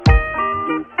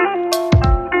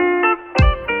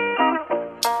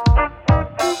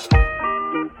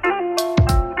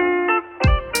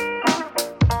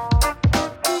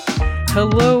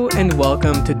and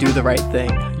welcome to Do the Right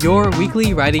Thing, your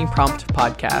weekly writing prompt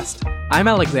podcast. I'm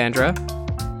Alexandra.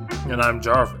 And I'm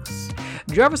Jarvis.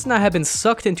 Jarvis and I have been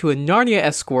sucked into a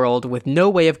Narnia-esque world with no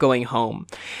way of going home,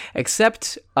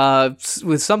 except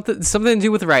with something to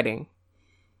do with writing.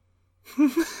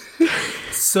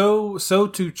 So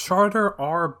to charter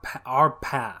our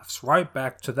paths right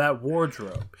back to that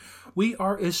wardrobe, we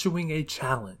are issuing a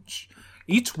challenge.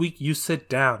 Each week you sit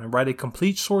down and write a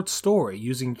complete short story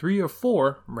using 3 or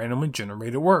 4 randomly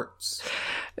generated words.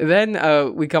 Then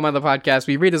we come on the podcast,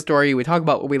 we read a story, we talk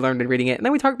about what we learned in reading it, and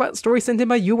then we talk about stories sent in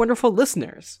by you wonderful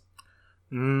listeners.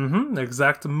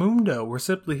 Exactamundo. We're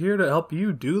simply here to help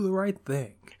you do the right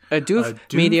thing. A Doof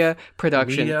Media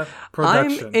Production.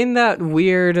 I'm in that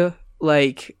weird,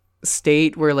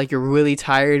 state where, you're really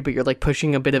tired, but you're,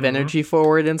 pushing a bit of energy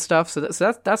forward and stuff. So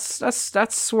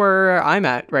that's where I'm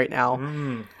at right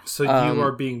now. So you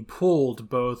are being pulled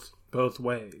both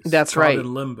ways. That's Caught right.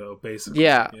 in limbo, basically.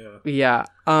 Yeah.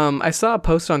 I saw a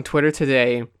post on Twitter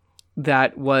today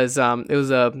that was it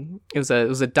was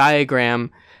a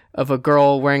diagram of a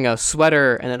girl wearing a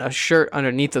sweater and then a shirt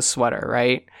underneath the sweater,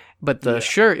 right? But the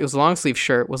shirt, it was a long sleeve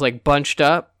shirt, was bunched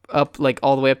up all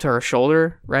the way up to her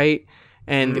shoulder, right?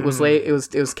 And it was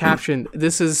captioned,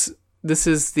 this is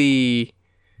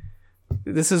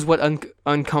what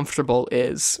uncomfortable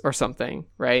is, or something,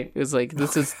 right? It was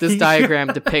this diagram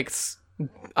depicts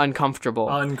uncomfortable.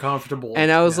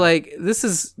 And I was this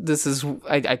is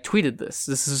I tweeted this.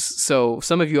 This is, so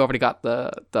some of you already got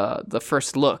the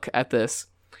first look at this.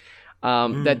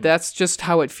 That's just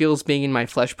how it feels being in my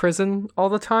flesh prison all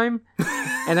the time.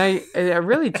 And I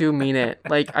really do mean it.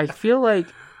 I feel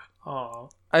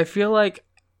like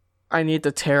I need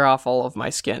to tear off all of my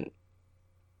skin.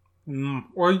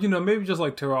 Or maybe just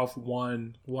tear off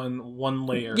one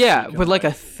layer. Yeah, so but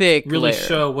a thick really layer.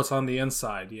 Show what's on the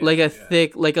inside. Yeah,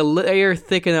 thick, a layer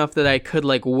thick enough that I could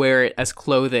wear it as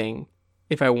clothing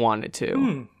if I wanted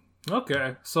to.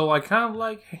 Okay, so kind of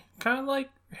like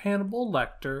Hannibal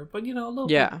Lecter, but a little.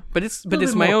 Yeah, but it's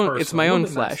my own. It's my own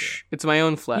flesh. It's my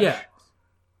own flesh. Yeah.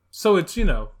 So it's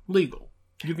legal.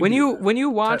 When you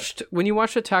watched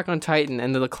Attack on Titan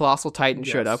and the Colossal Titan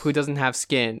showed up, who doesn't have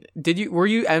skin, were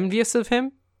you envious of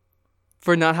him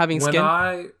for not having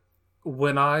skin?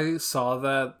 When I saw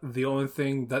that, the only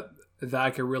thing that I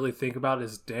could really think about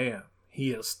is, damn, he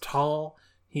is tall,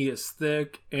 he is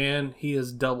thick, and he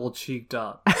is double cheeked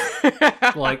up.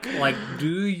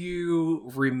 Do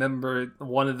you remember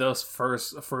one of those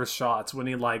first shots when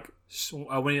he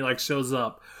shows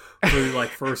up for the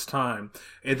first time,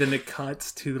 and then it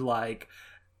cuts to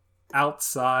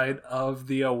outside of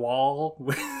the wall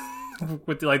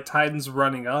with the Titans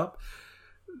running up?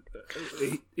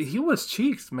 He was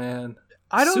cheeks, man.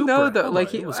 I don't know though.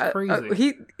 It was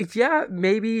crazy.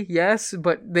 Maybe yes,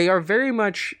 but they are very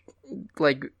much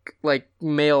like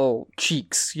male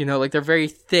cheeks. They're very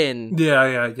thin.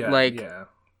 Yeah.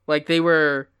 They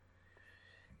were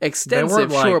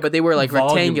extensive, sure, but they were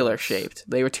rectangular shaped.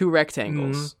 They were 2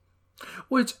 rectangles.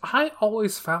 Which I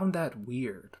always found that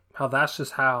weird. How that's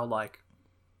just how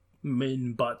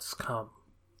men butts come.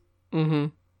 I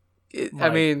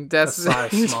mean, that's a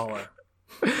size smaller.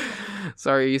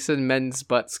 Sorry, you said men's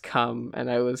butts come, and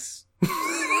I was.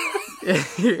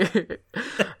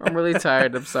 I'm really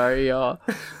tired. I'm sorry, y'all.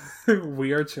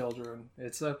 We are children.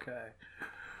 It's okay.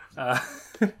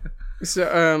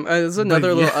 So, there's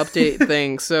another little update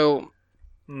thing. So,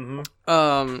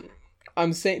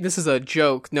 I'm saying this is a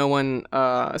joke. No one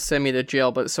sent me to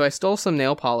jail, but so I stole some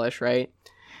nail polish, right?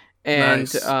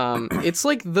 And nice. It's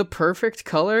the perfect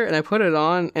color, and I put it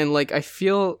on, and I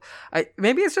feel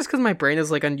maybe it's just because my brain is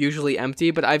unusually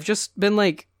empty, but I've just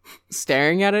been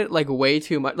staring at it way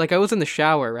too much. I was in the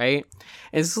shower, right?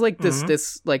 And this is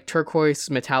this turquoise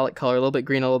metallic color, a little bit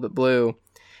green, a little bit blue.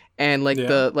 And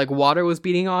the water was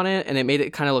beating on it, and it made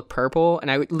it kind of look purple. And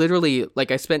I literally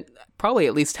I spent probably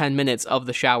at least 10 minutes of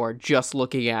the shower just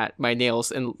looking at my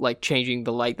nails and changing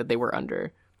the light that they were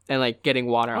under, and getting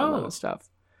water on them and stuff.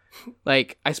 I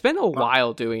spent a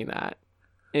while doing that.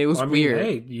 And it was weird.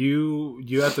 Hey,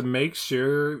 you have to make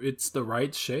sure it's the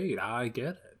right shade. I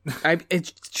get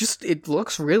it. It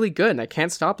looks really good, and I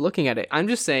can't stop looking at it. I'm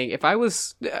just saying, if I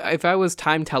was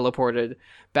time teleported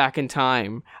back in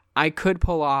time, I could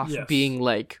pull off being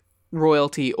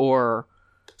royalty or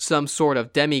some sort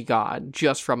of demigod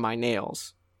just from my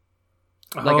nails.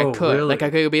 I could. Really? I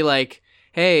could be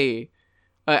hey,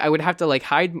 I would have to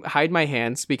hide my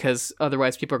hands, because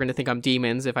otherwise people are going to think I'm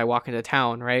demons if I walk into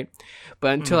town, right?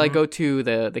 But until I go to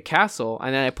the castle,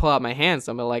 and then I pull out my hands,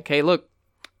 I'm hey, look,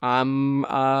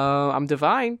 I'm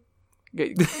divine.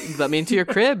 Let me into your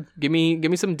crib. Give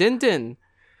me some din din.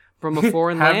 from a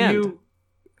foreign land.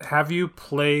 Have you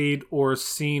played or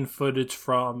seen footage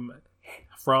from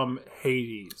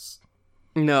Hades?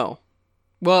 No.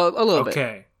 Well, a little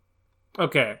bit.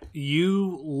 Okay.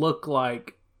 You look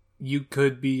like you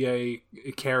could be a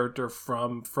character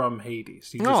from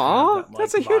Hades. Oh,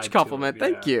 that's a huge compliment.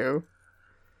 Thank you.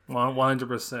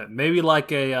 100%. Maybe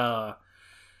like a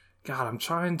God, I'm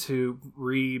trying to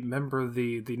remember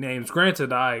the names.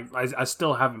 Granted, I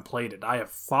still haven't played it. I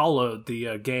have followed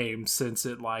the game since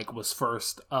it was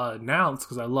first announced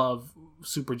because I love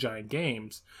Supergiant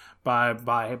Games. But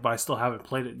I still haven't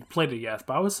played it yet.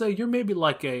 But I would say you're maybe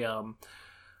like a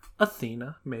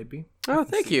Athena, maybe. Oh,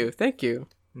 thank you.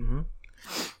 Mm-hmm.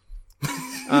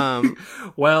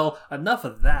 Well, enough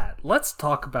of that. Let's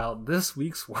talk about this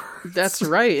week's words. That's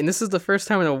right, and this is the first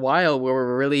time in a while where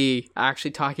we're really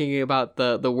actually talking about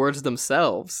the words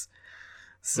themselves.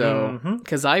 So,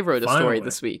 because I wrote a story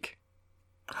this week.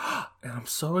 And I'm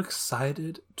so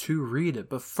excited to read it.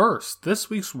 But first, this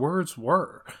week's words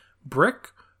were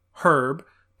brick, herb,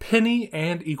 penny,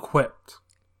 and equipped.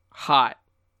 Hot.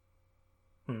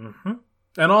 Mm-hmm.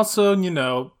 And also,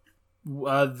 the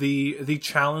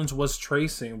challenge was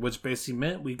tracing, which basically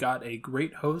meant we got a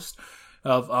great host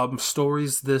of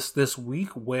stories this week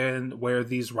where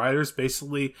these writers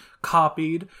basically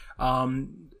copied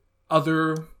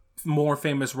other more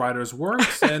famous writers'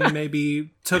 works and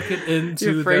maybe took it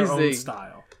into their own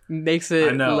style. Makes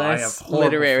it less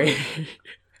literary.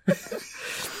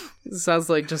 Sounds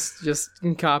like just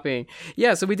copying.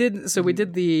 Yeah, so we did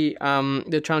the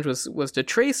challenge was to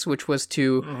trace, which was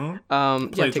to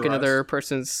take another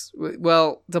person's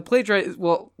to plagiarize,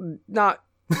 not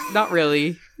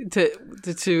really,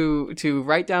 to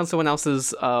write down someone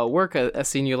else's work, a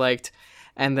scene you liked,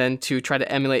 and then to try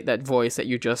to emulate that voice that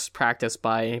you just practiced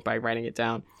by writing it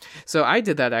down. So I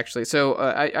did that actually. So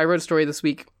I wrote a story this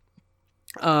week.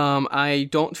 I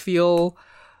don't feel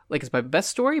like it's my best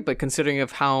story, but considering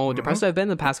of how depressed I've been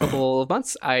the past couple of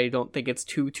months, I don't think it's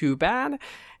too bad.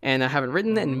 And I haven't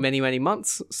written it in many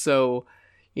months, so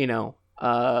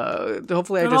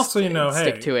hopefully I just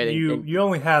stick to it. You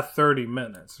only have 30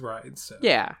 minutes, right? So.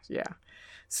 Yeah.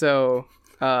 So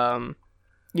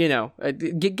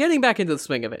getting back into the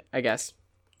swing of it, I guess.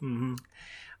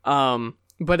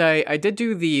 But I did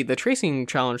do the tracing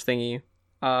challenge thingy.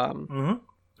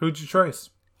 Who'd you trace?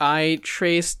 I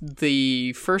traced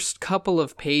the first couple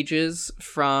of pages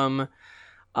from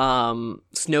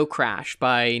Snow Crash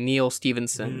by Neil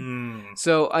Stephenson.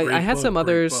 So I had some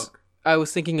others book. I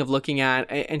was thinking of looking at.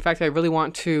 In fact, I really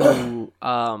want to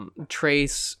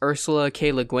trace Ursula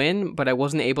K. Le Guin, but I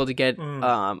wasn't able to get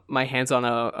my hands on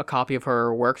a copy of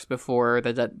her works before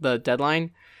the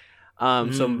deadline.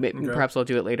 Perhaps I'll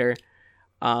do it later.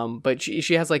 But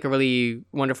she has like a really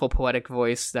wonderful poetic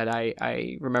voice that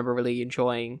I remember really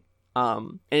enjoying.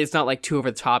 And it's not like too over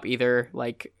the top either,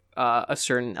 like a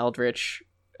certain Eldritch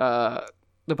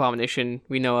abomination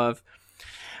we know of.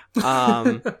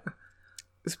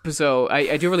 So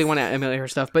I do really want to emulate her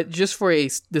stuff, but just for a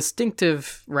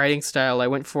distinctive writing style, I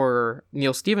went for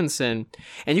Neil Stephenson.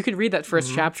 And you can read that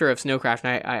first chapter of Snow Crash,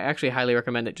 and I actually highly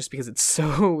recommend it just because it's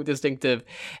so distinctive,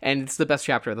 and it's the best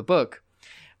chapter of the book.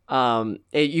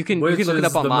 You can look it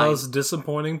up online. The most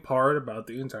disappointing part about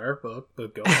the entire book,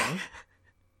 but go on.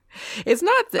 It's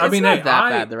not that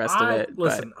bad. The rest of it.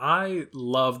 Listen, I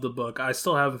love the book. I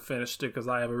still haven't finished it because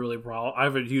I have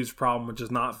a huge problem with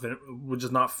just not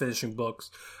finishing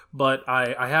books. But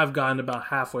I have gotten about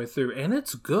halfway through, and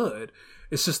it's good.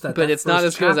 It's just that. But it's not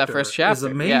as good as that first chapter.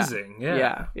 It's amazing.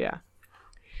 Yeah.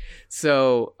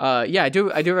 So, I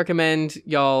do recommend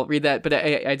y'all read that, but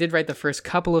I did write the first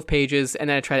couple of pages, and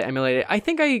then I tried to emulate it. I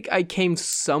think I came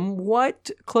somewhat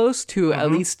close to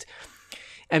at least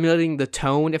emulating the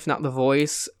tone, if not the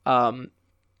voice.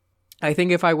 I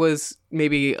think if I was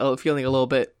maybe feeling a little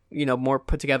bit, more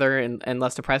put together and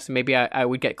less depressed, maybe I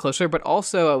would get closer. But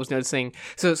also I was noticing,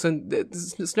 so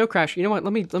Snow Crash, you know what,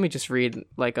 let me just read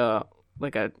like a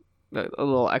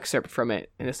little excerpt from it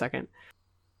in a second.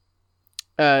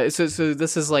 So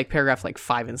this is like paragraph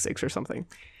 5 and 6 or something.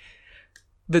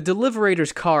 The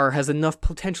Deliberator's car has enough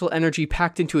potential energy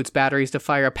packed into its batteries to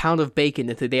fire a pound of bacon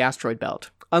into the asteroid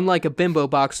belt. Unlike a bimbo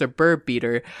box or bird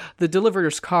beater, the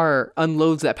Deliberator's car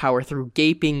unloads that power through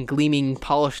gaping, gleaming,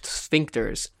 polished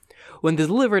sphincters. When the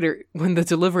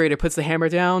Deliberator puts the hammer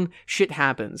down, shit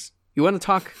happens. You want to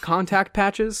talk contact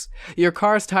patches? Your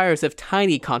car's tires have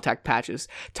tiny contact patches.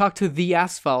 Talk to the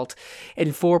asphalt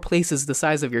in 4 places the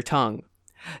size of your tongue.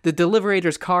 The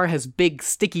Deliberator's car has big,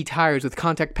 sticky tires with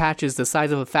contact patches the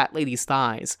size of a fat lady's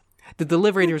thighs. The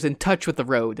Deliberator's in touch with the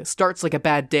road, starts like a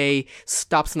bad day,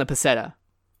 stops in a peseta.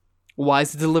 Why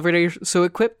is the delivery so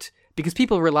equipped? Because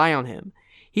people rely on him.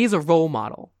 He's a role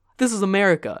model. This is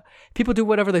America. People do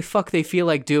whatever the fuck they feel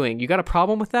like doing. You got a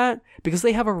problem with that? Because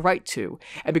they have a right to.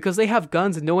 And because they have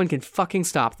guns and no one can fucking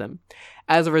stop them.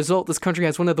 As a result, this country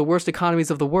has one of the worst economies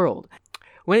of the world.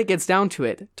 When it gets down to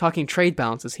it, talking trade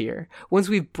balances here. Once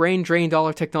we've brain-drained all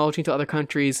our technology into other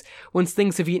countries, once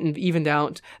things have evened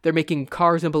out, they're making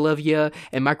cars in Bolivia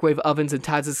and microwave ovens in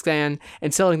Tajikistan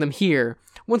and selling them here.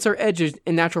 Once our edges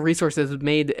and natural resources are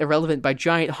made irrelevant by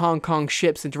giant Hong Kong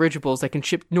ships and dirigibles that can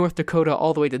ship North Dakota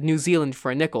all the way to New Zealand for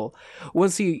a nickel.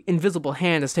 Once the invisible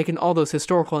hand has taken all those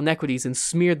historical inequities and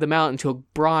smeared them out into a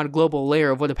broad global layer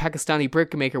of what a Pakistani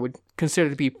brickmaker would consider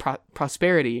to be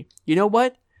prosperity. You know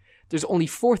what? There's only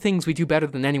 4 things we do better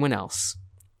than anyone else.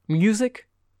 Music,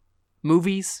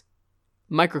 movies,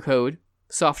 microcode,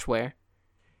 software,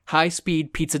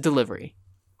 high-speed pizza delivery.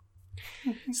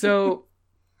 So,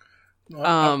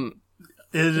 it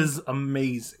is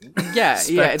amazing. Yeah,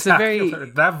 it's a very...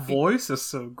 That voice is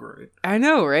so great. I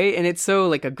know, right? And it's so,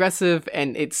 like, aggressive,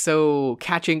 and it's so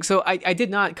catching. So I did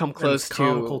not come close to...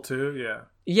 comical, too, yeah.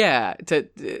 Yeah,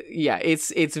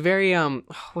 it's very,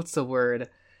 what's the word?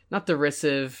 Not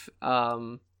derisive.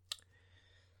 Okay,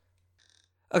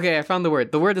 I found the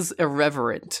word. The word is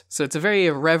irreverent. So it's a very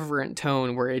irreverent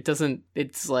tone where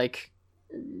it's like,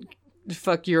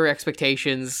 fuck your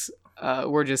expectations.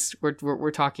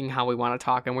 We're talking how we want to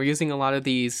talk, and we're using a lot of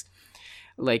these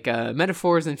like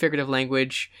metaphors and figurative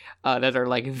language that are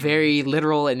like very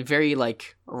literal and very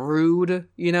like rude,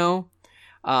 you know?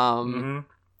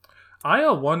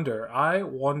 I wonder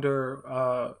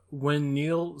when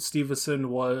Neil Stephenson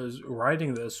was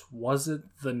writing this, was it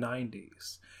the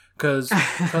 90s? Because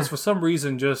for some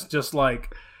reason, just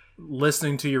like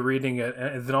listening to you reading it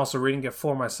and then also reading it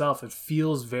for myself, it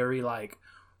feels very like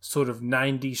sort of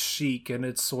 90s chic, and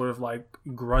it's sort of like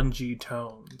grungy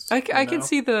tones. I can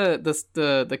see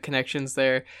the connections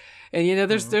there, and you know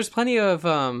there's plenty of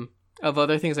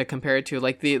other things I compare it to,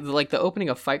 like the opening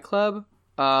of Fight Club.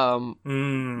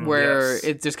 Where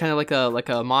it's just kind of like a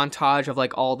montage of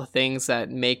like all the things that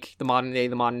make the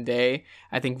modern day.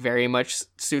 I think very much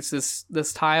suits this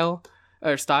style.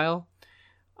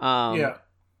 Yeah.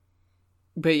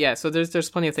 But yeah, so there's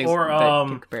plenty of things that you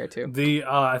can compare it to.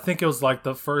 I think it was like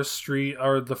the first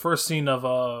scene of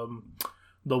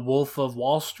The Wolf of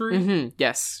Wall Street. Mm-hmm.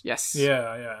 Yes.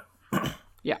 Yeah.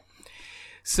 Yeah.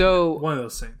 So one of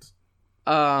those things.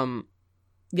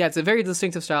 Yeah, it's a very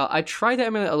distinctive style. I tried to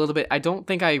emulate a little bit. I don't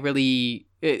think I really...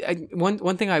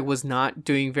 One thing I was not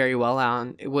doing very well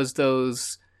on was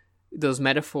those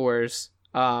metaphors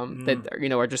that, you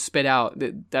know, are just spit out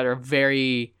that are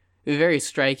very, very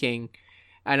striking.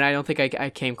 And I don't think I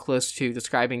came close to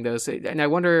describing those. And I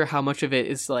wonder how much of it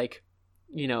is like,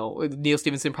 you know, Neil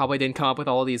Stephenson probably didn't come up with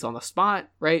all of these on the spot,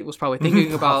 right? Was probably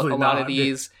thinking about a lot of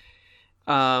these.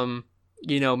 You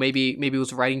know, maybe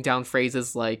was writing down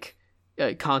phrases like...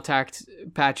 contact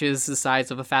patches the size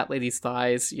of a fat lady's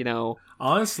thighs, you know.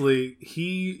 Honestly,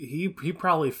 he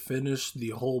probably finished the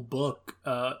whole book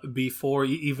before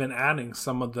even adding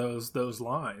some of those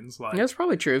lines. Like, that's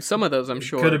probably true. Some of those, I'm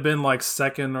sure, could have been like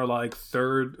second or like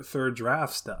third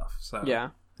draft stuff. So yeah,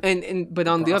 but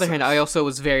on the other hand, I also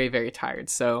was very, very tired.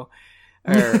 So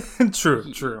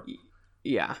true.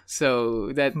 Yeah,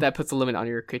 so that puts a limit on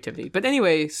your creativity. But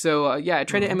anyway, so I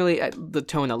tried to emulate the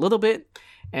tone a little bit.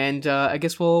 And I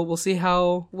guess we'll see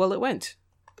how well it went.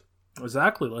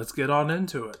 Exactly. Let's get on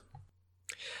into it.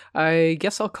 I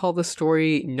guess I'll call the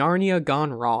story Narnia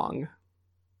Gone Wrong.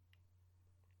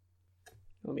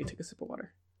 Let me take a sip of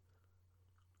water.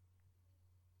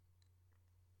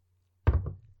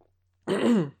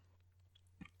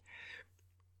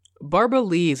 Barbara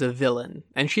Lee is a villain,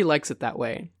 and she likes it that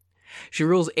way. She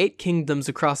rules 8 kingdoms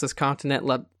across this continent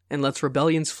and lets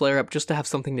rebellions flare up just to have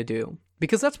something to do.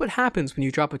 Because that's what happens when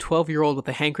you drop a 12-year-old with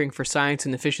a hankering for science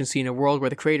and efficiency in a world where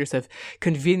the creators have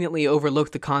conveniently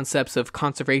overlooked the concepts of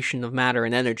conservation of matter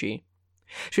and energy.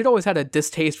 She'd always had a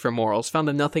distaste for morals, found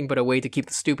them nothing but a way to keep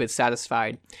the stupid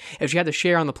satisfied. If she had to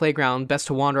share on the playground, best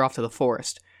to wander off to the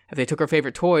forest. If they took her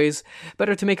favorite toys,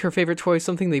 better to make her favorite toys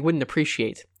something they wouldn't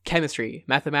appreciate. Chemistry,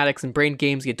 mathematics, and brain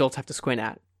games the adults have to squint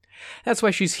at. That's why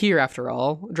she's here, after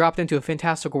all, dropped into a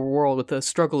fantastical world with the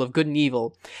struggle of good and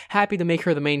evil, happy to make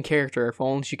her the main character if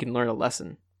only she can learn a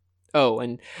lesson. Oh,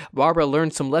 and Barbara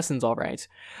learned some lessons all right.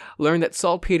 Learned that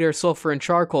saltpeter, sulfur, and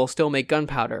charcoal still make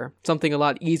gunpowder, something a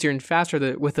lot easier and faster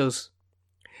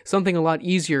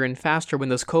when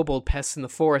those kobold pests in the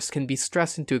forest can be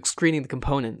stressed into excreting the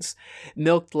components,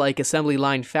 milked like assembly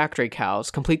line factory cows,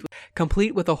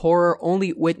 complete with a horror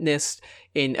only witnessed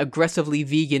in aggressively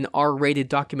vegan R-rated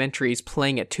documentaries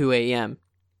playing at 2 a.m.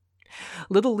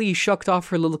 Little Lee shucked off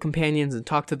her little companions and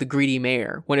talked to the greedy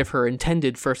mayor, one of her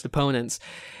intended first opponents,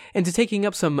 into taking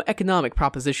up some economic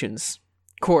propositions.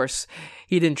 Of course,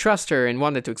 he didn't trust her and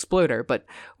wanted to exploit her, but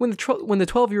when the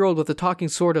 12-year-old with the talking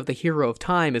sword of the hero of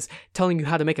time is telling you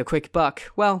how to make a quick buck,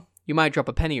 well, you might drop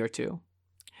a penny or two.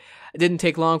 It didn't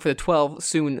take long for the 12,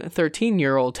 soon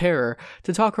 13-year-old terror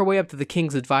to talk her way up to the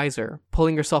king's advisor,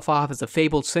 pulling herself off as a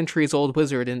fabled centuries-old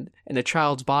wizard in a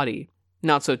child's body.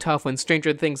 Not so tough when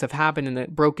stranger things have happened in a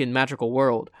broken magical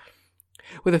world.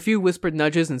 With a few whispered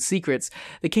nudges and secrets,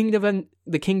 the kingdom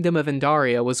of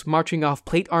Endaria was marching off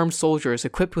plate-armed soldiers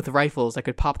equipped with rifles that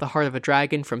could pop the heart of a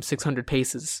dragon from 600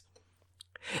 paces.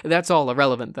 That's all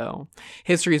irrelevant, though.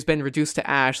 History has been reduced to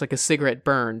ash like a cigarette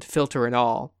burned, filter and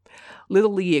all.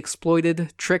 Little Lee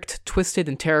exploited, tricked, twisted,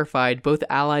 and terrified both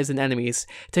allies and enemies,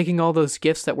 taking all those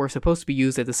gifts that were supposed to be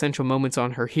used at essential moments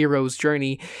on her hero's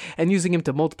journey and using them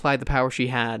to multiply the power she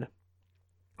had.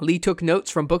 Lee took notes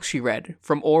from books she read,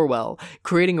 from Orwell,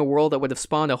 creating a world that would have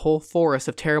spawned a whole forest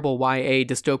of terrible YA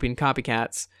dystopian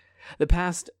copycats. The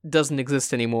past doesn't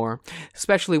exist anymore,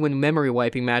 especially when memory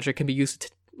wiping magic can be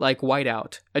used like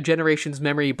whiteout, a generation's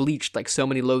memory bleached like so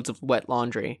many loads of wet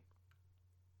laundry.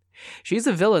 She's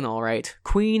a villain, all right,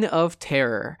 Queen of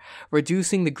Terror,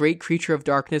 reducing the great creature of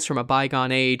darkness from a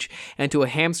bygone age into a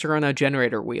hamster on a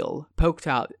generator wheel, poked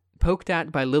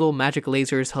at by little magic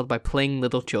lasers held by playing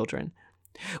little children.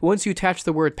 Once you attach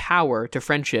the word power to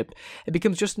friendship, it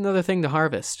becomes just another thing to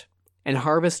harvest. And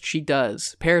harvest she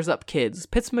does, pairs up kids,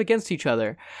 pits them against each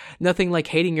other. Nothing like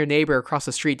hating your neighbor across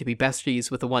the street to be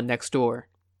besties with the one next door.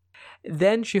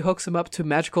 Then she hooks them up to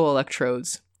magical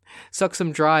electrodes. Sucks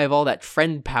them dry of all that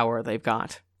friend power they've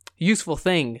got. Useful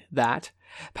thing, that.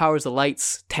 Powers the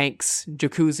lights, tanks,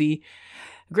 jacuzzi.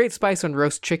 Great spice on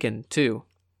roast chicken, too.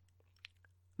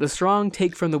 The strong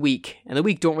take from the weak, and the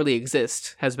weak don't really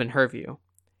exist, has been her view.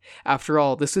 After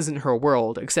all, this isn't her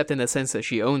world, except in the sense that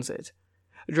she owns it.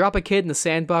 Drop a kid in the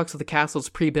sandbox with the castle's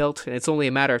pre-built, and it's only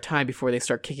a matter of time before they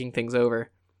start kicking things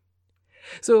over.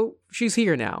 So, she's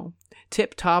here now.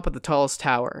 Tip-top of the tallest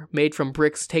tower, made from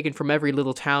bricks taken from every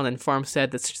little town and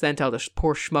farmstead that sent out a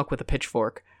poor schmuck with a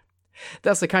pitchfork.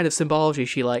 That's the kind of symbology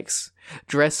she likes.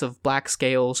 Dress of black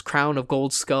scales, crown of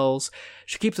gold skulls.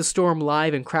 She keeps the storm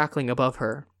live and crackling above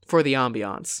her, for the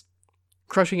ambiance.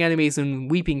 Crushing enemies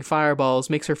and weeping fireballs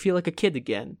makes her feel like a kid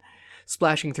again,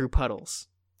 splashing through puddles.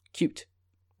 Cute.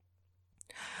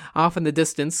 Off in the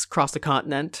distance, across the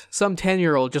continent, some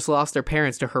 10-year-old just lost their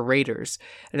parents to her raiders,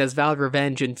 and has vowed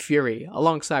revenge and fury,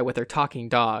 alongside with her talking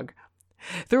dog.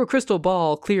 Through a crystal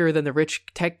ball clearer than the rich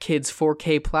tech kid's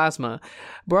 4K plasma,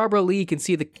 Barbara Lee can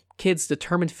see the kid's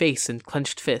determined face and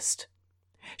clenched fist.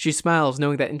 She smiles,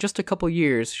 knowing that in just a couple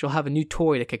years, she'll have a new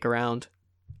toy to kick around.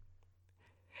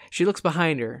 She looks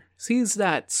behind her, sees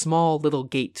that small little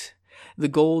gate, the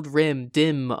gold rim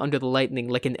dim under the lightning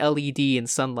like an LED in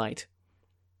sunlight.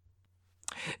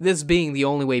 This being the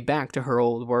only way back to her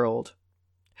old world.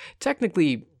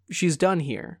 Technically, she's done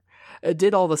here.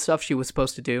 Did all the stuff she was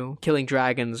supposed to do, killing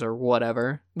dragons or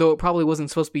whatever, though it probably wasn't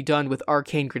supposed to be done with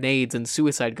arcane grenades and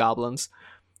suicide goblins.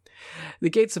 The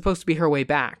gate's supposed to be her way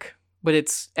back, but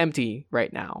it's empty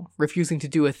right now, refusing to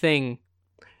do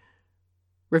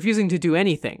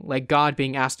anything, like God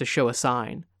being asked to show a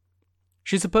sign.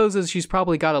 She supposes she's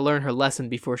probably got to learn her lesson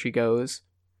before she goes.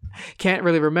 Can't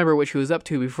really remember what she was up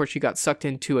to before she got sucked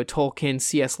into a Tolkien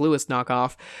C.S. Lewis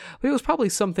knockoff, but it was probably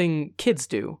something kids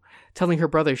do, telling her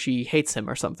brother she hates him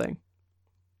or something.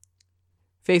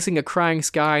 Facing a crying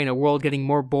sky and a world getting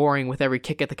more boring with every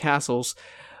kick at the castles,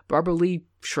 Barbara Lee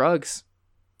shrugs.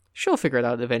 She'll figure it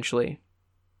out eventually.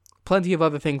 Plenty of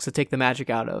other things to take the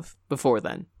magic out of before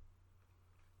then.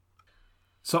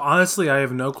 So honestly, I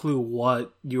have no clue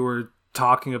what you were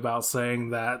talking about, saying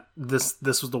that this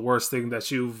was the worst thing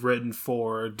that you've written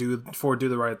for Do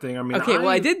the Right Thing. I mean, okay,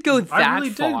 I did go that I really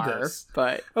far, dig this.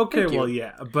 but okay, well,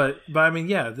 yeah, but I mean,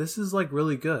 yeah, this is like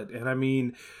really good, and I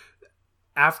mean,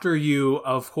 after you,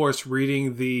 of course,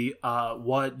 reading the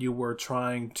what you were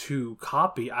trying to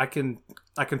copy, I can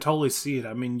totally see it.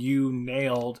 I mean, you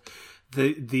nailed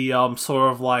the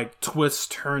sort of like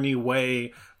twist turny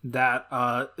way that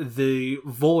the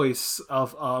voice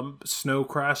of Snow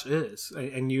Crash is,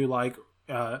 and you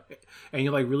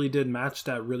really did match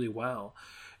that really well.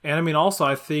 And I mean, also,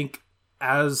 I think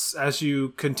as you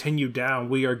continue down,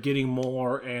 we are getting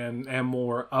more and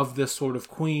more of this sort of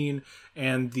queen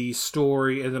and the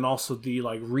story, and then also the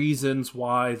like reasons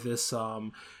why this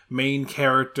main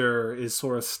character is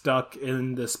sort of stuck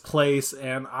in this place.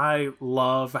 And I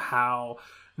love how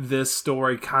this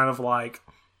story kind of like,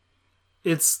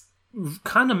 it's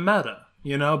kind of meta,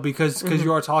 you know, because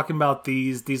you are talking about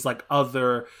these like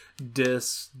other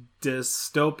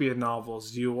dystopian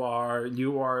novels. You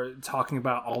are talking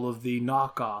about all of the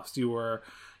knockoffs. You were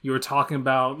talking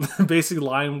about basically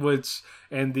Lion Witch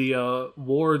and the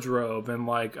wardrobe and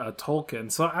like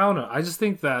Tolkien. So I don't know. I just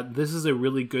think that this is a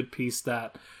really good piece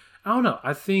that, I don't know.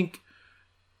 I think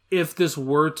if this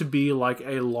were to be like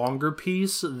a longer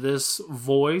piece, this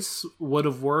voice would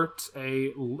have worked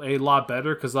a lot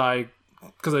better, because I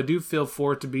do feel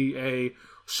for it to be a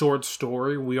short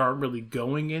story. We aren't really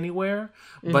going anywhere,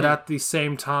 but at the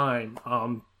same time,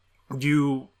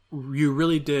 you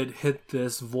really did hit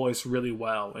this voice really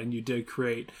well, and you did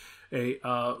create a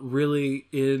really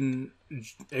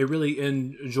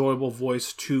enjoyable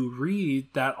voice to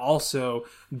read that also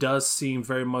does seem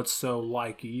very much so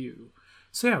like you.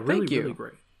 So yeah, really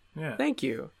great. Yeah, thank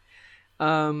you.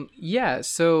 Yeah,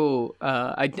 so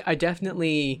I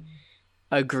definitely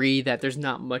agree that there's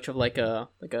not much of like a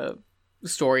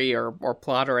story or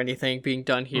plot or anything being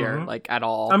done here, like at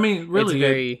all. I mean, really,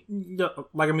 it's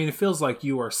it feels like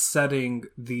you are setting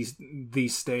the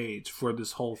stage for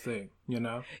this whole thing, you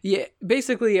know? Yeah,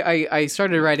 basically, I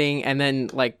started writing, and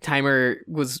then like timer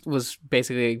was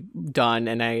basically done,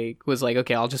 and I was like,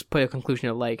 okay, I'll just put a conclusion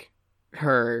of like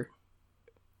her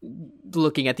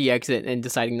looking at the exit and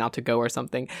deciding not to go or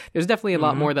something. There's definitely a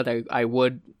lot more that I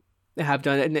would have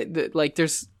done, and like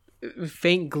there's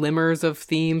faint glimmers of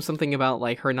themes, something about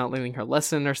like her not learning her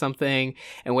lesson or something,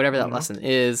 and whatever that lesson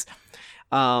is.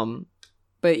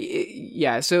 But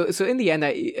yeah, so in the end,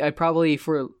 I probably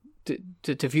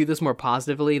to view this more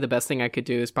positively, the best thing I could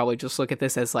do is probably just look at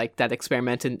this as like that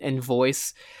experiment in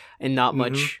voice and not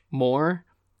much more.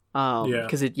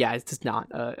 Because it's just not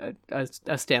a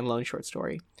standalone short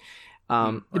story.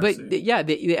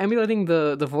 The emulating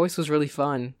the voice was really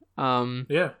fun. And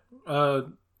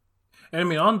I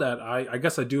mean, on that, I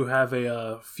guess I do have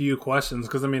a few questions,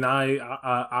 because I mean,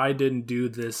 I didn't do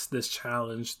this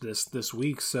challenge this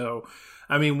week. So,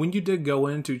 I mean, when you did go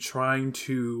into trying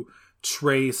to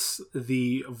trace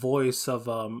the voice of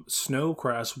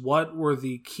Snowcrest, what were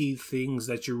the key things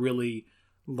that you really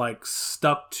like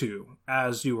stuck to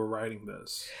as you were writing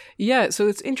this? Yeah, so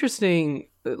it's interesting.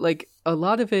 Like a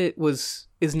lot of it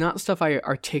is not stuff I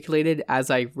articulated as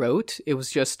I wrote. It was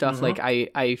just stuff like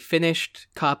I finished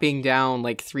copying down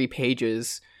like 3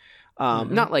 pages,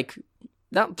 not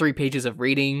 3 pages of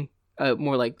reading,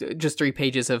 more like just 3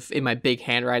 pages of in my big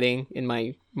handwriting in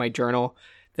my journal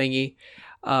thingy.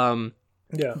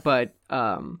 But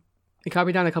I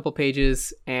copied down a couple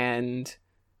pages and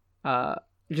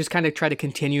just kind of try to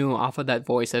continue off of that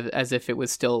voice as if it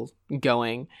was still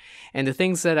going. And the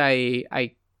things that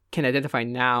I can identify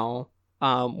now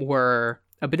were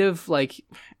a bit of like,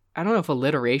 I don't know if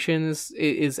alliteration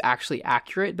is actually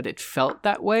accurate, but it felt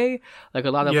that way. Like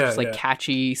a lot of just like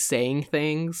catchy saying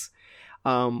things.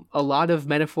 A lot of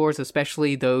metaphors,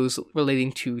 especially those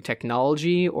relating to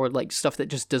technology or like stuff that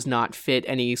just does not fit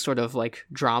any sort of like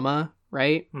drama,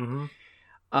 right?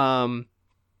 That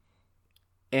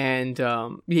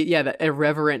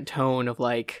irreverent tone of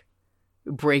like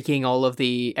breaking all of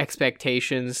the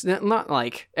expectations, not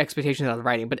like expectations out of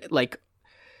writing, but like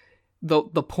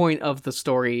the point of the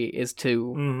story is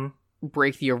to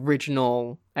break the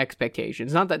original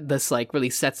expectations. Not that this like really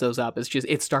sets those up. It's just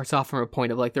it starts off from a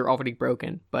point of like they're already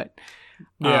broken. But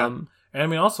and I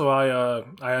mean also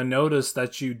I noticed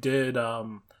that you did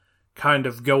kind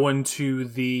of go into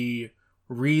the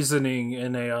reasoning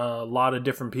in a lot of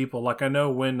different people. Like I know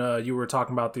when you were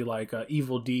talking about the like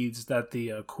evil deeds that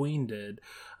the queen did,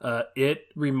 it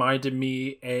reminded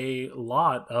me a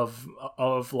lot of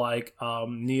like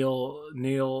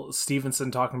Neil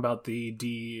Stevenson talking about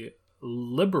the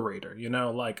Liberator, you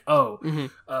know, like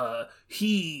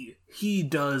he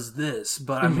does this,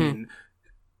 but I mean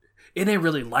it ain't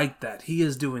really like that. He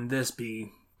is doing this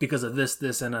because of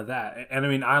this and of that. And I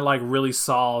mean I like really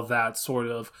saw that sort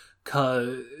of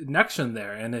connection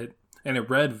there, and it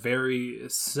read very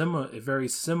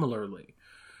similarly.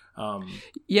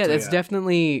 That's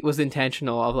definitely was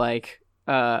intentional. Of like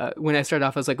when I started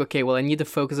off, I was like, okay, well, I need to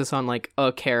focus this on like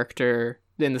a character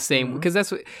in the same, because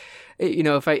that's what, you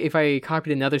know, if I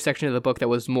copied another section of the book that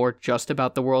was more just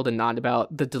about the world and not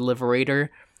about the Deliberator,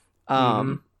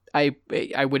 I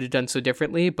would have done so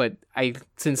differently. But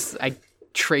since I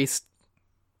traced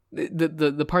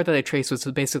the part that I traced was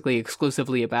basically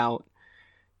exclusively about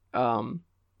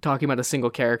talking about a single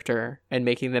character and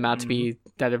making them out to be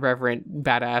that irreverent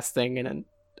badass thing in an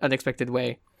unexpected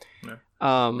way.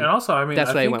 And also, I mean,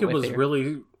 I think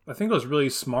it was really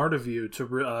smart of you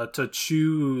to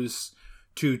choose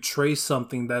to trace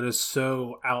something that is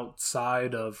so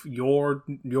outside of your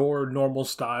normal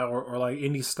style, or like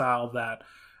any style that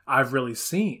I've really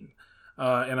seen.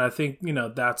 And I think,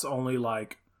 that's only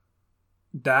like,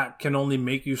 that can only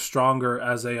make you stronger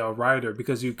as a writer,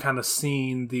 because you've kind of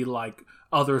seen the like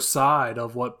other side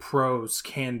of what prose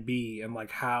can be, and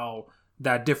like how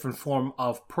that different form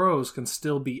of prose can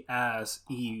still be as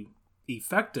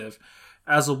effective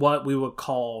as what we would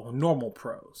call normal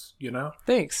prose,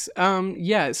 Thanks.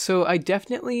 Yeah, so I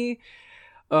definitely,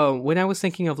 when I was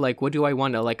thinking of like, what do I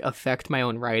want to like affect my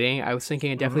own writing, I was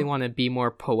thinking I definitely want to be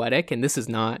more poetic, and this is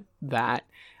not that.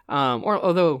 Or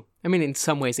although, I mean, in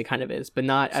some ways it kind of is, but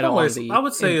not at all. I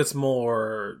would say it's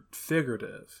more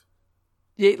figurative.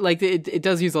 It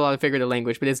does use a lot of figurative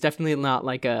language, but it's definitely not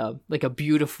like a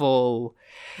beautiful,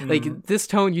 like this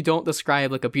tone you don't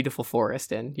describe like a beautiful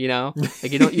forest in,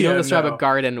 like you don't describe a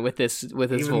garden with this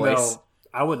voice. Though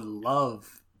I would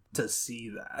love to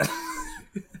see that.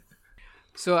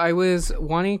 So I was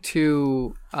wanting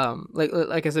to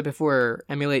like I said before,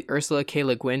 emulate Ursula K.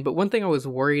 Le Guin, but one thing I was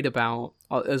worried about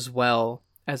as well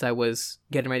as I was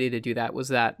getting ready to do that was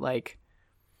that like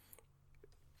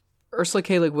Ursula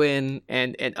K. Le Guin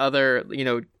and other,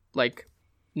 like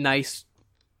nice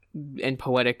and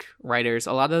poetic writers,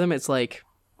 a lot of them, it's like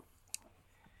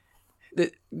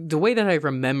the way that I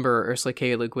remember Ursula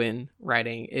K. Le Guin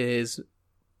writing is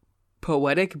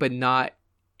poetic, but not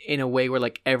in a way where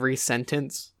like every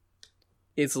sentence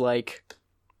is like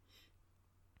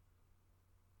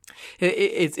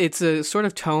it's a sort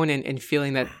of tone and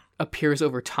feeling that appears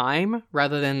over time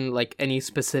rather than like any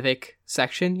specific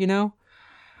section,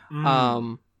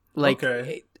 like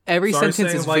okay. Every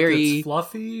sentence is like very it's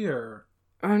fluffy, or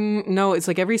no, it's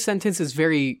like every sentence is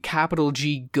very capital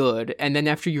G good, and then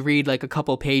after you read like a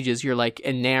couple pages you're like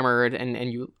enamored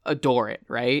and you adore it,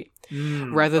 right?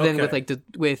 Rather than with like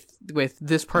with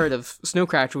this part of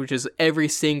Snowcrasher, which is every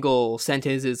single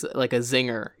sentence is like a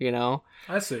zinger,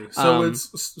 I see. So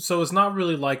it's not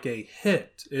really like a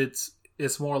hit,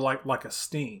 it's more like a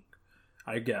sting,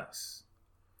 I guess.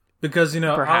 Because,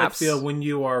 Perhaps. I feel when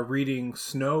you are reading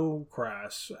Snow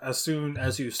Crash, as soon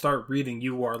as you start reading,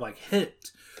 you are like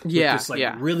hit with this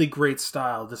really great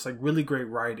style, this like really great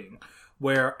writing.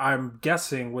 Where I'm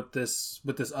guessing with this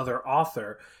other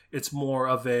author, it's more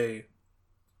of a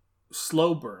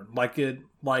slow burn. Like it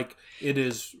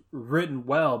is written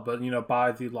well, but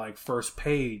by the like first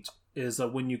page is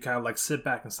when you kind of like sit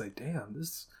back and say, "Damn,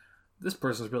 this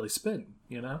person's really spitting,"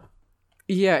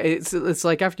 Yeah, it's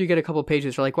like after you get a couple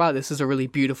pages, you're like, wow, this is a really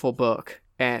beautiful book,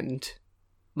 and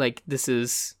like this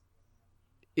is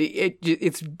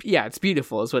it's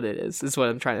beautiful is what it is what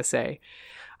I'm trying to say.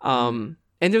 And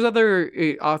there's other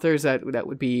authors that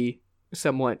would be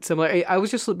somewhat similar. I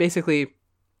was just basically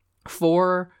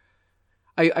for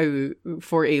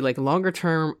a like longer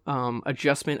term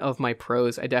adjustment of my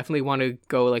prose, I definitely want to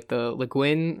go like the Le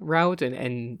Guin route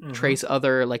and trace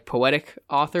other like poetic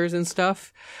authors and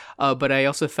stuff. But I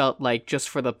also felt like just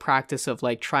for the practice of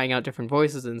like trying out different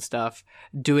voices and stuff,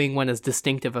 doing one as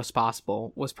distinctive as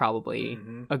possible was probably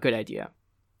a good idea.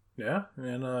 Yeah,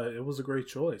 and it was a great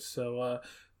choice. So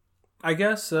I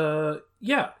guess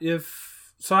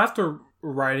after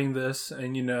writing this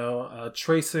and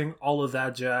tracing all of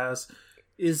that jazz,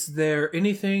 is there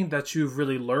anything that you've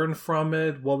really learned from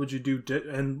it? What would you do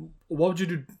what would you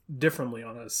do differently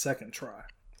on a second try?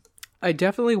 I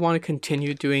definitely want to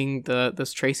continue doing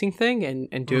this tracing thing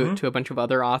and do it to a bunch of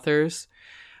other authors.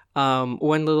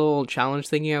 One little challenge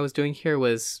thingy I was doing here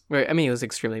was, it was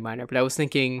extremely minor, but I was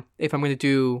thinking if I'm going to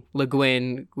do Le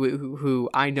Guin, who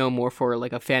I know more for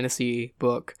like a fantasy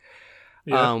book,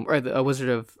 or A Wizard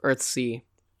of Earthsea,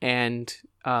 and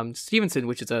Stevenson,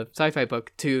 which is a sci-fi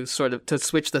book, to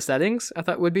switch the settings, I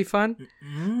thought would be fun.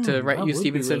 To use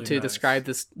Stevenson really to nice. Describe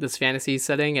this fantasy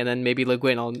setting, and then maybe Le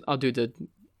Guin I'll do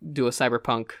a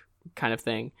cyberpunk kind of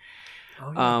thing.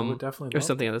 Oh yeah, I would definitely or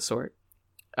something that. of the sort.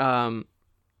 I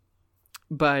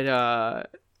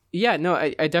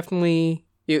definitely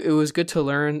it was good to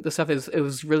learn the stuff. It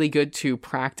was really good to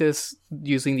practice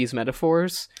using these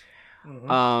metaphors.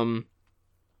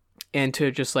 And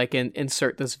to just like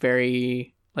insert this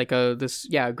very like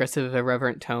aggressive,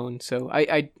 irreverent tone. So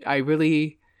I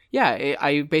really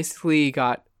I basically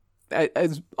got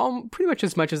as pretty much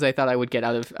as much as I thought I would get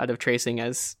out of tracing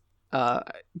as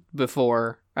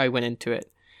before I went into it.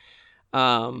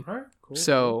 All right, cool.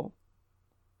 So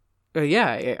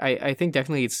I think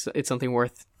definitely it's something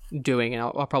worth doing, and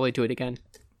I'll probably do it again.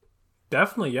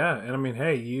 Definitely, yeah. And I mean,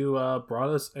 hey, you brought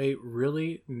us a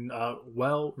really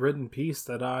well-written piece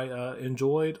that I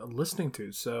enjoyed listening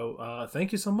to. So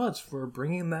thank you so much for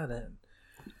bringing that in.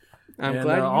 I'm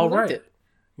glad you liked it.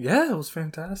 Yeah, it was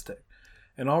fantastic.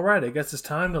 And all right, I guess it's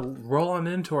time to roll on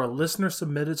into our listener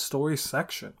submitted story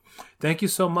section. Thank you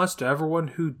so much to everyone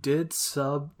who did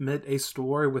submit a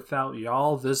story. Without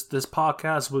y'all, this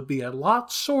podcast would be a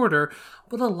lot shorter,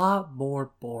 but a lot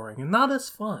more boring and not as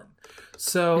fun.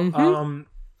 So,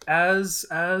 as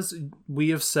we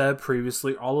have said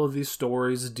previously, all of these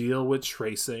stories deal with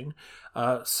tracing.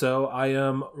 So I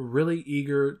am really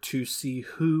eager to see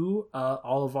who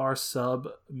all of our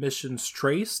submissions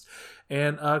traced,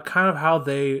 and kind of how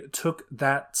they took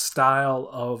that style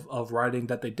of writing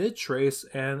that they did trace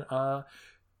and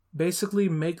basically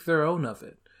make their own of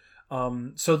it.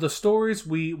 So the stories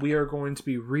we are going to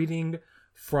be reading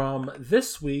from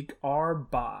this week are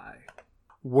by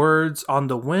Words on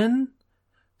the Wind,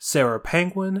 Sarah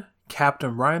Penguin,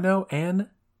 Captain Rhino, and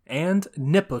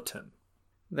Nipotin.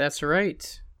 That's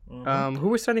right. Who are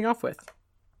we starting off with?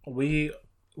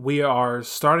 We are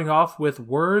starting off with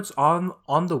Words on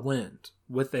the Wind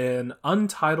with an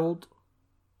untitled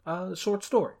short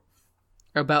story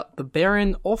about the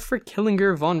Baron Ulfric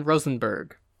Hillinger von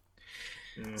Rosenberg.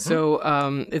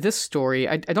 So this story,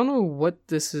 I don't know what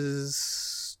this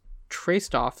is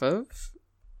traced off of.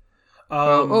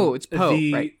 It's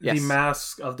Poe, right? Yes. The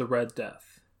Mask of the Red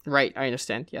Death. Right, I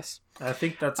understand, yes. I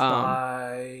think that's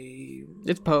by...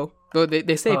 It's Poe. Though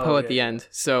they say Poe at the end,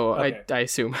 so okay. I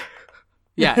assume.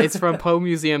 Yeah, it's from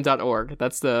poemuseum.org.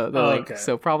 That's the link. Okay.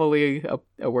 So probably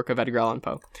a work of Edgar Allan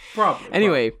Poe. Probably.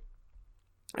 Anyway,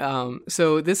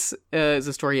 so this is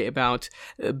a story about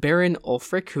Baron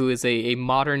Ulfric, who is a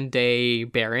modern day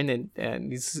baron,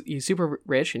 and he's super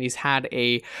rich, and he's had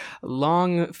a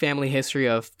long family history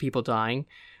of people dying,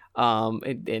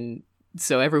 and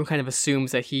so everyone kind of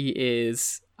assumes that he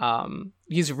is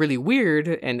he's really weird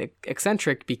and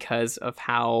eccentric because of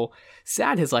how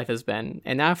sad his life has been.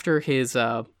 And after his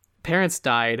parents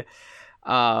died,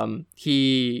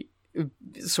 he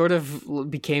sort of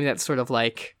became that sort of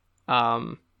like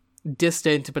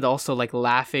distant but also like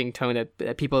laughing tone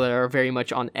that people that are very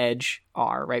much on edge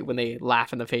are, right, when they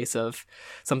laugh in the face of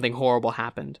something horrible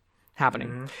happening.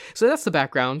 So that's the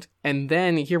background, and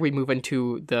then here we move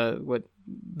into the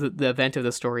event of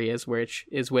the story is, which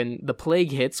is when the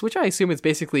plague hits, which I assume is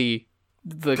basically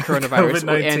the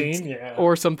coronavirus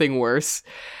or something worse.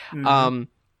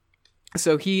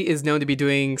 So he is known to be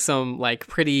doing some like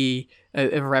pretty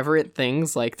irreverent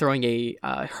things, like throwing a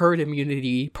herd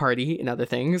immunity party and other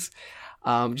things,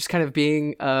 just kind of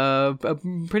being a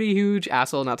pretty huge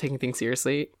asshole, not taking things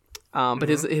seriously. But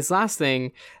his last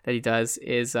thing that he does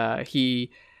is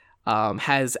he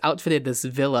has outfitted this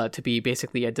villa to be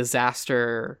basically a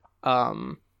disaster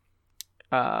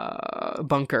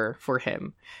bunker for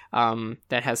him,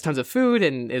 that has tons of food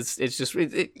and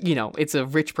it's a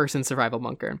rich person's survival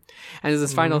bunker. And as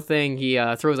this final thing, he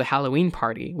throws a Halloween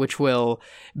party, which will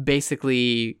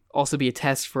basically also be a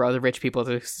test for other rich people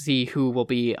to see who will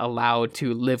be allowed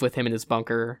to live with him in his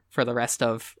bunker for the rest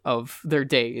of their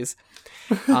days.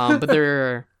 But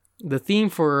the theme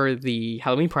for the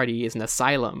Halloween party is an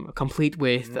asylum, complete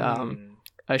with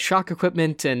shock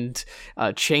equipment and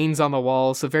chains on the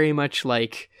walls. So very much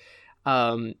like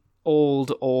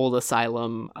old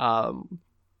asylum,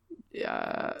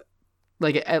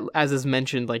 like as is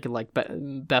mentioned, like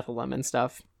Bethlehem and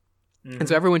stuff. And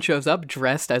so everyone shows up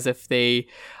dressed as if they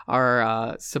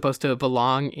are supposed to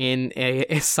belong in a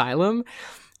asylum.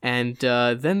 And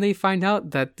then they find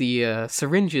out that the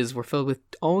syringes were filled with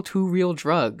all too real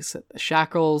drugs. The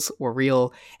shackles were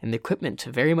real and the equipment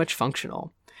very much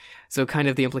functional. So kind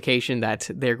of the implication that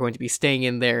they're going to be staying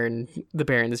in there and the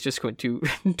Baron is just going to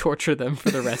torture them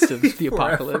for the rest of the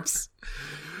apocalypse.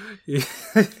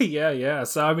 Yeah.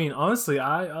 So, I mean, honestly,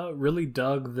 I really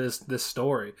dug this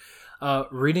story.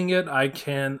 Reading it, I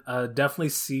can definitely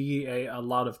see a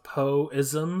lot of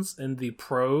Poe-isms in the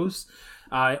prose.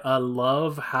 I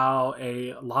love how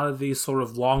a lot of these sort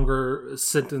of longer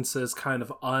sentences kind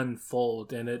of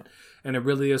unfold, and it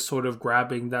really is sort of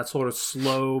grabbing that sort of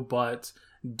slow but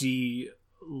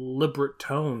deliberate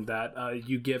tone that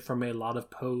you get from a lot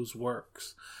of Poe's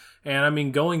works. And I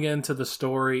mean, going into the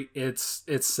story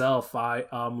itself, I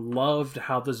loved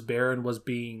how this Baron was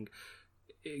being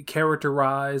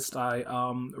characterized. I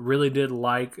really did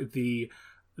like the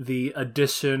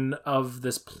addition of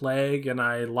this plague, and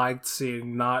I liked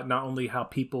seeing not only how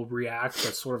people react,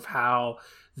 but sort of how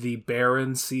the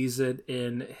Baron sees it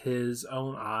in his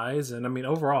own eyes. And I mean,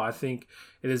 overall, I think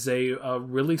it is a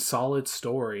really solid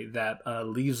story that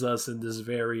leaves us in this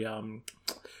very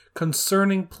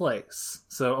concerning place.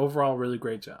 So overall, really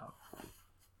great job.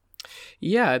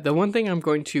 Yeah, the one thing I'm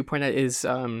going to point out is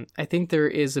I think there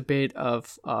is a bit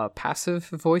of passive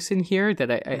voice in here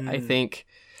that I think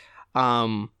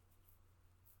to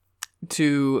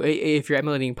if you're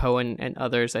emulating Poe and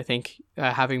others, I think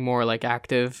having more like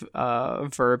active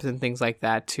verbs and things like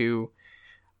that to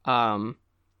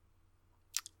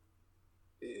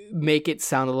make it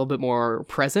sound a little bit more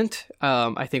present,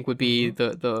 I think would be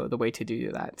the way to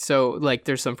do that. So like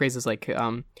there's some phrases like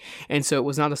and so it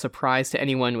was not a surprise to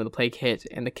anyone when the plague hit,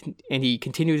 and he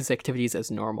continued his activities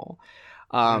as normal.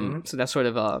 So that's sort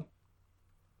of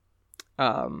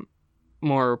a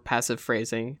more passive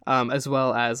phrasing, as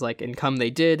well as like in come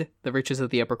they did, the riches of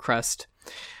the upper crust.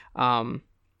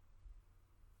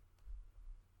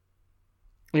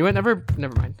 You know what?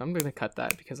 Never mind. I'm gonna cut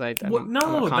that because I'm not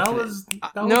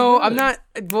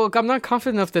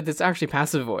confident enough that it's actually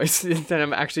passive voice. That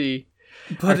I'm actually.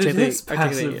 But it is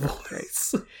passive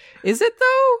voice. Right. Is it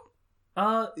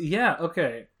though? Yeah.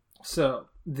 Okay. So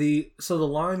the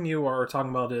line you are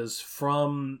talking about is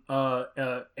from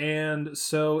and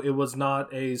so it was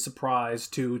not a surprise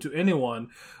to anyone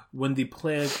when the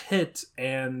plague hit,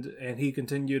 and he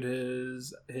continued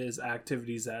his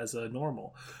activities as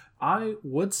normal. I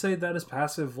would say that is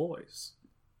passive voice.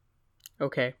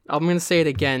 Okay, I'm going to say it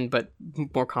again, but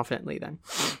more confidently then.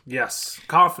 Yes,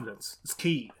 confidence is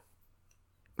key.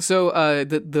 So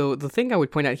the thing I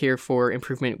would point out here for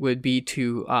improvement would be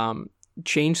to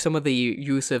change some of the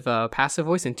use of passive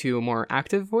voice into a more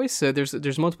active voice. So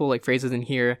there's multiple like phrases in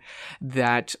here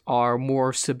that are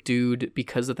more subdued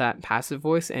because of that passive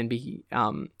voice, and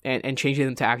changing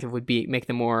them to active would make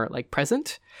them more like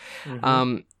present.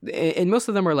 And most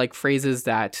of them are like phrases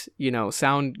that, you know,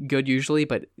 sound good usually,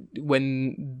 but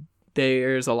when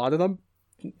there's a lot of them,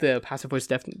 the passive voice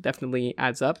definitely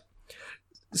adds up.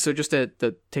 So just to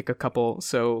take a couple,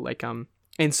 so like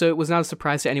and so it was not a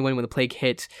surprise to anyone when the plague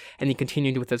hit, and he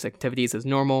continued with his activities as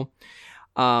normal.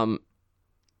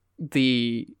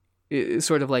 The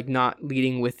sort of like not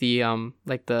leading with the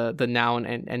like the noun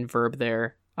and verb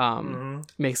there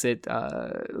makes it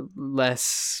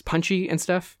less punchy and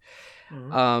stuff.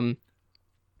 No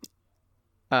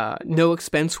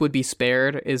expense would be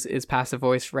spared is passive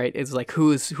voice, right? It's like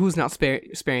who's not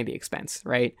sparing the expense,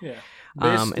 right? Yeah.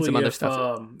 And some other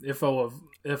stuff.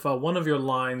 If one of your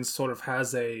lines sort of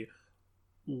has a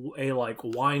like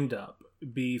wind up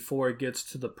before it gets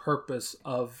to the purpose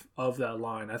of that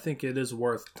line, I think it is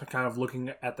worth kind of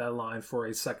looking at that line for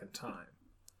a second time.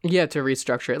 Yeah, to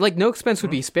restructure it. Like no expense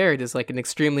would be spared is like an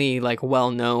extremely like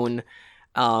well known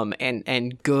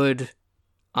and good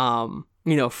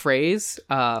you know, phrase.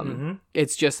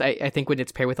 It's just I think when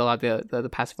it's paired with a lot of the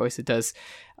passive voice, it does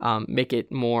make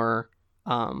it more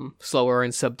slower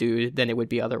and subdued than it would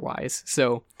be otherwise.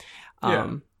 So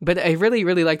but I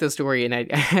really like the story, and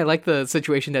I like the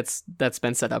situation that's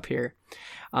been set up here.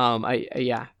 I'm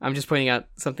just pointing out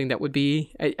something that would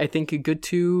be I think good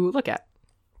to look at.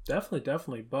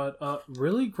 Definitely. But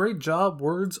really great job,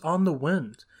 Words on the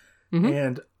Wind.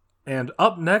 And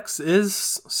up next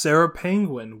is Sarah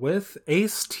Penguin with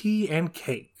Ace Tea and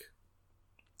Cake,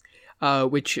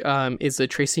 which is a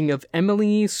tracing of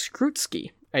Emily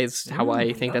Skrutsky, is how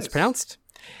I think that's pronounced.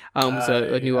 It's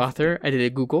a new author. I did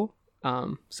a Google,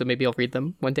 so maybe I'll read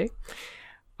them one day.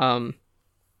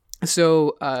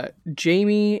 So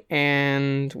Jamie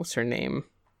and what's her name?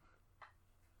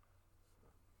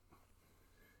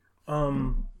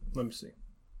 Let me see.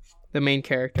 The main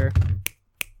character.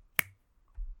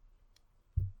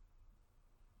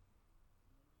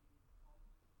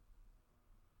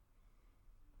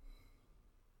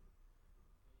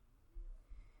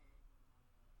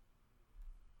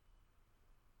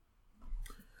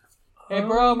 Hey,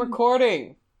 bro, I'm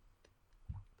recording.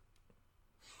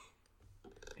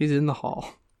 He's in the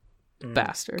hall.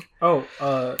 Bastard. Oh,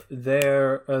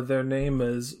 their name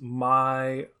is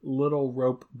My Little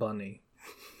Rope Bunny.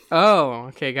 Oh,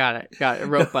 okay, got it.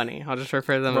 Rope Bunny. I'll just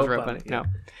refer to them as Rope Bunny. Yeah.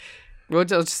 No, I'll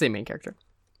just say main character.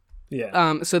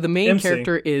 Yeah. So the main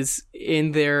character is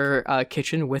in their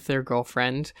kitchen with their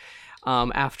girlfriend.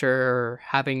 After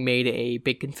having made a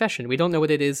big confession. We don't know what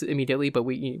it is immediately, but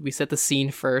we set the scene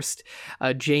first.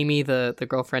 Jamie, the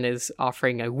girlfriend, is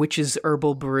offering a witch's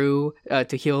herbal brew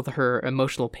to heal her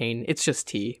emotional pain. It's just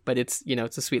tea, but it's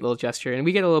a sweet little gesture, and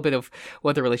we get a little bit of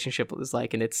what the relationship is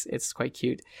like, and it's quite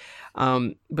cute.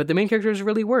 But the main character is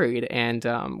really worried, and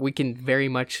we can very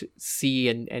much see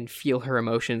and feel her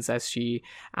emotions as she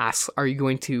asks, "Are you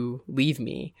going to leave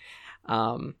me?"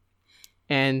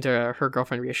 And her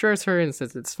girlfriend reassures her and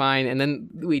says it's fine. And then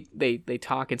they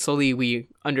talk, and slowly we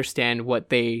understand what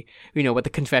the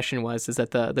confession was. Is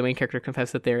that the main character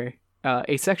confessed that they're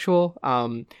asexual.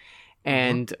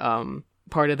 And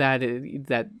part of that is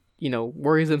that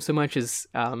worries him so much is,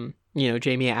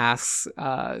 Jamie asks,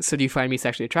 so do you find me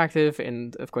sexually attractive?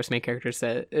 And of course, main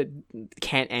character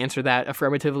can't answer that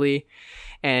affirmatively.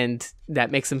 And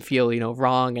that makes him feel,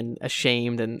 wrong and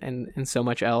ashamed and so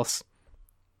much else.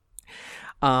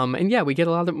 And yeah, we get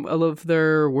a lot of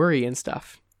their worry and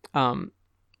stuff. And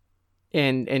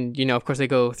of course they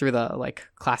go through the like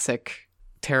classic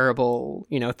terrible,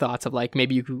 thoughts of like,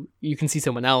 maybe you can see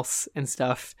someone else and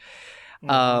stuff.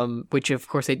 Which of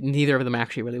course neither of them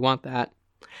actually really want that.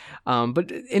 But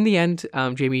in the end,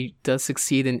 Jamie does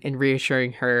succeed in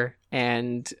reassuring her,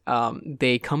 and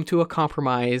they come to a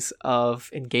compromise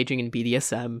of engaging in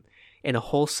BDSM in a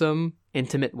wholesome,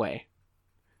 intimate way.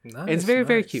 Nice, it's very,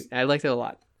 very cute. I liked it a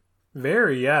lot.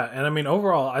 Very, yeah. And I mean,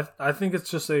 overall, I think it's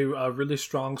just a really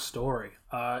strong story.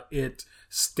 It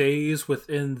stays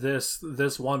within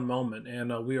this one moment,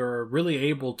 and we are really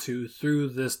able to, through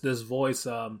this voice,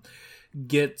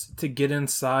 get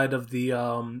inside of the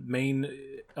main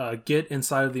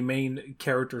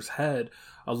character's head,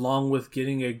 along with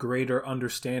getting a greater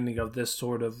understanding of this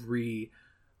sort of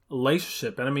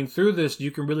relationship. And I mean, through this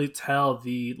you can really tell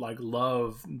the like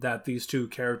love that these two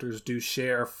characters do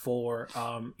share for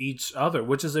each other,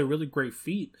 which is a really great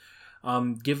feat,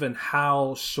 given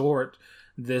how short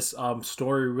this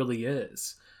story really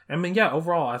is. I mean, yeah,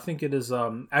 overall I think it is,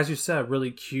 as you said,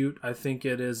 really cute. I think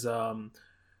it is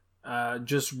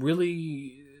just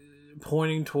really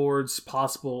pointing towards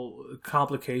possible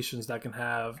complications that can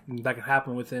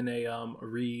happen within a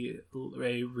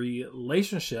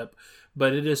relationship,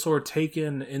 but it is sort of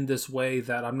taken in this way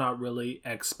that I'm not really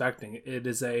expecting. It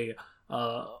is a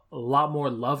lot more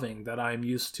loving that I'm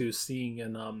used to seeing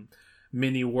in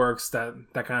many works that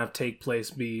kind of take place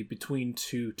between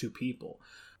two people.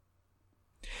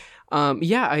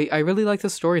 Yeah, I really like the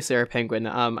story, Sarah Penguin.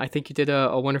 I think you did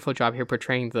a wonderful job here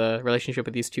portraying the relationship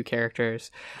with these two characters.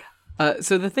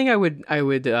 So the thing I would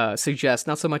suggest,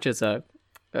 not so much as a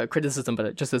criticism,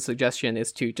 but just a suggestion,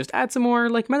 is to just add some more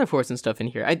like metaphors and stuff in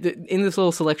here. In this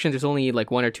little selection, there's only like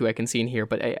one or two I can see in here,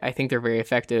 but I think they're very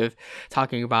effective,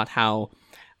 talking about how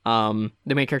the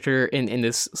main character in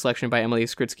this selection by Emily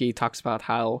Skritsky talks about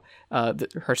how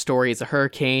her story is a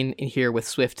hurricane, and here with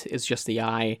Swift is just the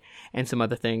eye, and some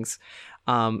other things.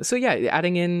 So yeah,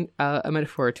 adding in a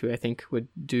metaphor or two I think would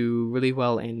do really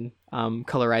well in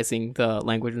colorizing the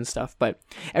language and stuff. But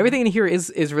everything in here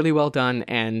is really well done,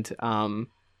 and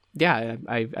yeah,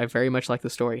 I very much like the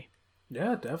story.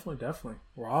 Yeah, definitely.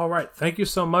 Well, all right. Thank you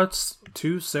so much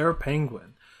to Sarah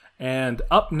Penguin. And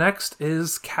up next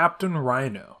is Captain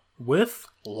Rhino with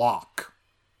Locke.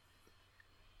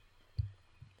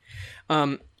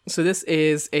 So this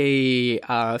is a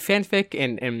fanfic,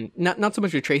 and not so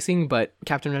much a tracing, but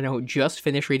Captain Rhino just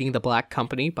finished reading The Black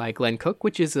Company by Glenn Cook,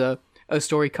 which is a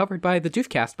story covered by the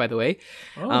Doofcast, by the way,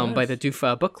 nice. By the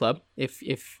Doof Book Club. If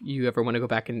you ever want to go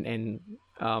back and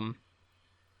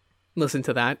listen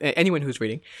to that, anyone who's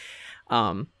reading,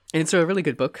 and it's a really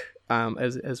good book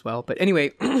as well. But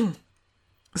anyway.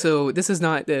 So this is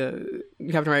not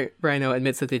Captain Rhino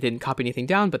admits that they didn't copy anything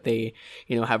down, but they,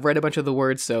 have read a bunch of the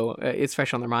words, so it's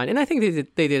fresh on their mind. And I think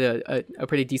they did a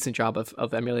pretty decent job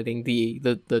of emulating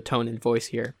the tone and voice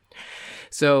here.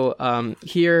 So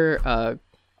here,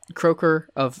 Croker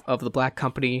of the Black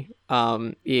Company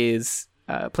is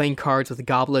playing cards with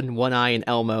Goblin, One Eye, and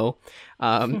Elmo.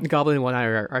 Goblin and One Eye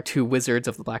are two wizards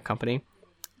of the Black Company.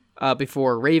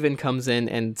 Before Raven comes in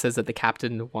and says that the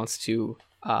captain wants to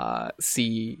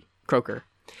see Croker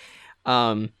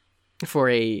for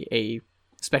a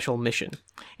special mission.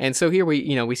 And so here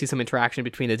we see some interaction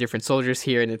between the different soldiers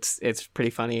here, and it's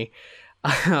pretty funny,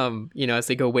 as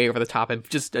they go way over the top and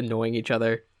just annoying each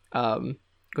other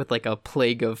with like a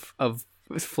plague of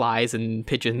flies and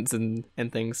pigeons and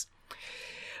things.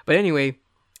 But anyway,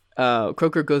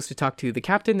 Croker goes to talk to the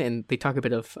captain, and they talk a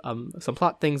bit of some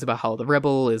plot things about how the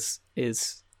rebel is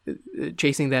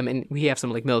chasing them, and we have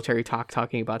some like military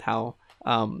talking about how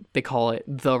they call it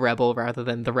the rebel rather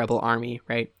than the rebel army,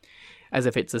 right? As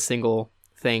if it's a single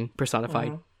thing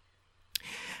personified.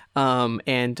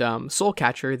 And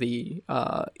Soulcatcher, the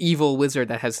evil wizard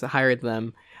that has hired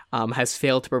them, has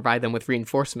failed to provide them with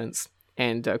reinforcements.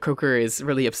 And Croker is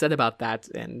really upset about that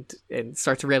and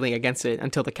starts railing against it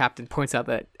until the captain points out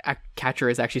that Catcher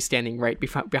is actually standing right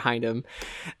behind him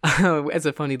as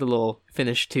a funny little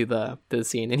finish to the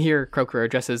scene. And here Croker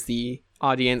addresses the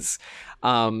audience,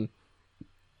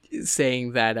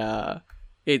 saying that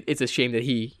it's a shame that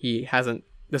he hasn't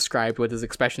described what his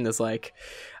expression is like,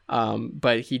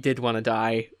 but he did want to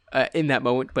die in that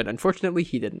moment, but unfortunately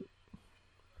he didn't.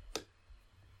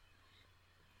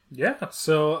 Yeah,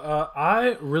 so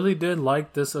I really did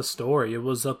like this story. It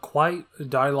was quite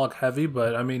dialogue heavy,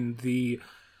 but I mean the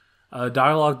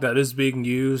dialogue that is being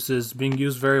used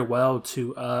very well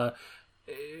to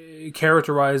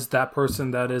characterize that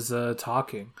person that is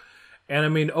talking. And I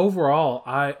mean overall,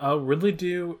 I really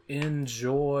do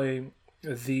enjoy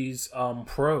these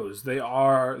prose. They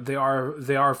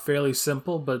are fairly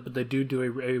simple, but they do a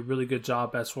really good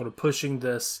job at sort of pushing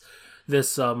this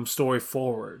story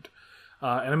forward.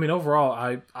 And I mean,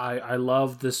 overall, I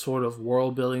love this sort of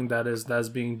world building that's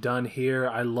being done here.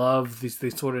 I love these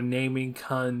sort of naming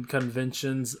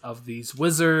conventions of these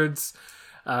wizards,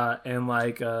 and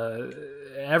like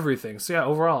everything. So yeah,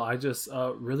 overall, I just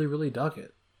really dug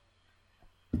it.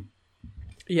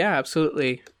 Yeah,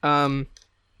 absolutely. As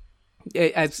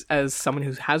someone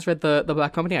who has read the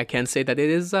Black Company, I can say that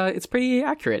it's pretty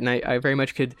accurate, and I very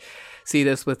much could see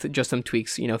this with just some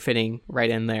tweaks, fitting right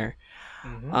in there.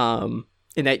 Mm-hmm.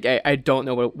 And I don't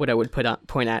know what I would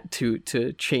point at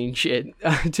to change it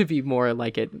to be more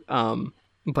like it.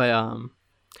 But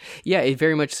yeah, it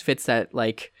very much fits that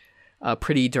like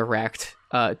pretty direct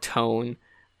tone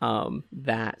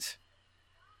that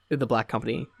the Black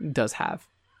Company does have.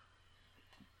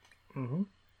 Mm-hmm.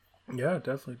 Yeah,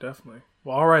 definitely.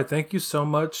 Well, all right. Thank you so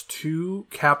much to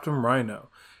Captain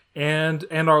Rhino. And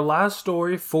our last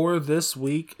story for this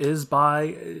week is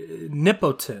by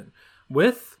Nipotin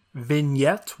with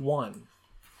Vignette 1.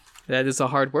 That is a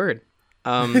hard word.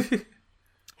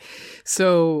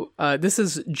 So this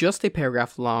is just a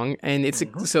paragraph long, and it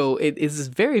is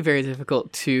very, very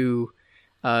difficult to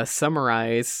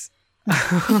summarize.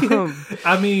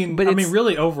 I mean,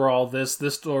 really, overall, this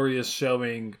story is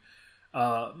showing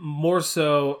more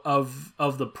so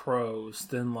of the prose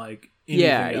than like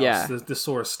anything else. This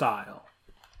sort of style.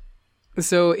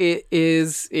 So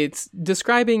it's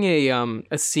describing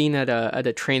a scene at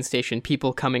a train station,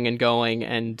 people coming and going,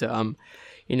 and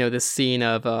this scene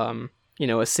of a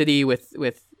city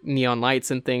with neon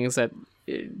lights and things that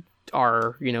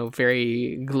are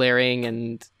very glaring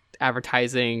and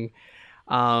advertising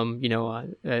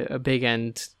a big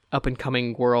and up and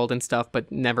coming world and stuff,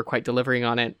 but never quite delivering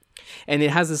on it. And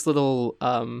it has this little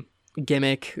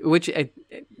gimmick, which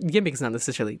gimmick is not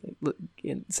necessarily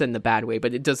said in a bad way,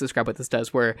 but it does describe what this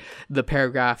does, where the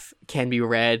paragraph can be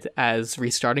read as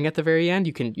restarting at the very end.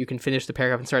 You can finish the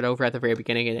paragraph and start over at the very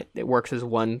beginning, and it works as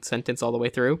one sentence all the way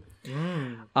through. So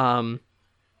I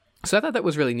thought that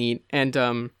was really neat. And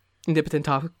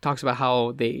Nipotin talks about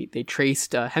how they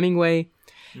traced Hemingway,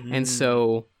 and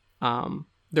so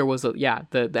there was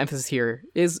the emphasis here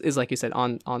is like you said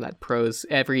on that prose.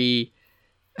 Every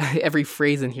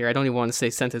phrase in here, I don't even want to say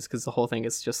sentence because the whole thing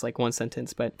is just like one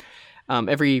sentence, but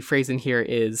every phrase in here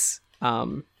is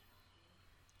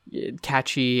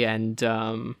catchy and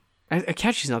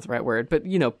catchy is not the right word, but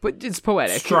but it's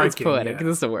poetic. Striking, it's poetic.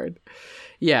 That's the word.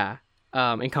 Yeah,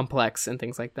 and complex and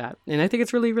things like that. And I think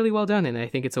it's really, really well done, and I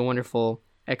think it's a wonderful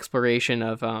exploration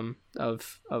of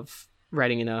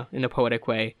writing in a poetic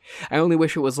way. I only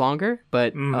wish it was longer,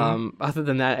 but other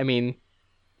than that, I mean,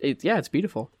 it's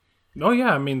beautiful. Oh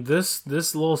yeah, I mean this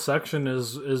little section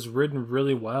is written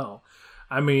really well.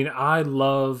 I mean, I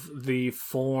love the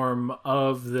form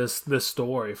of this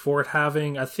story for it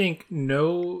having, I think,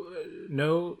 no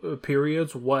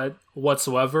periods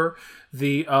whatsoever.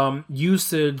 The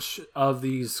usage of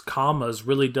these commas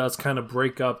really does kind of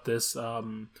break up this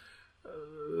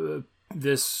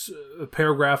this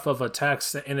paragraph of a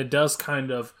text, and it does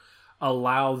kind of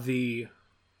allow the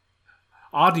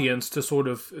audience to sort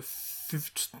of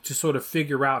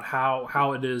figure out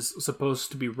how it is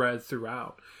supposed to be read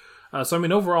throughout. So I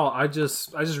mean, overall, I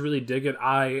just really dig it.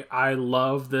 I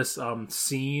love this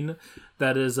scene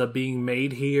that is being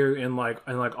made here, in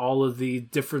like all of the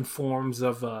different forms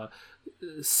of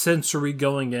sensory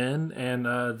going in, and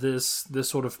this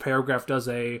sort of paragraph does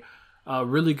a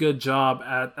really good job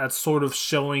at sort of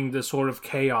showing the sort of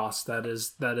chaos that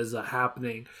is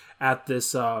happening at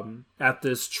this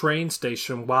train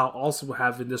station, while also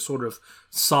having this sort of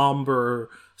somber,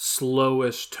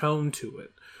 slowish tone to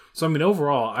it. So I mean,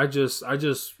 overall, I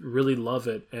just really love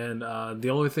it, and the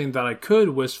only thing that I could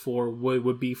wish for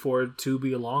would be for it to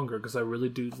be longer, because I really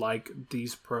do like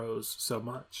these prose so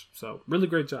much. So really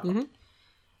great job. Mm-hmm.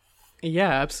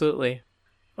 Yeah, absolutely.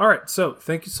 All right, so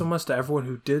thank you so much to everyone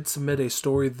who did submit a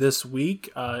story this week.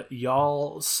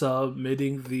 Y'all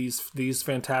submitting these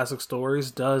fantastic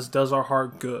stories does our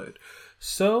heart good.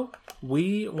 So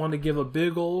we want to give a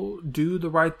big old do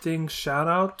the right thing shout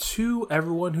out to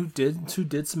everyone who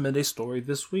did submit a story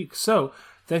this week. So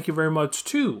thank you very much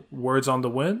to Words on the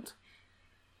Wind.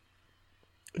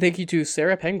 Thank you to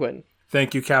Sarah Penguin.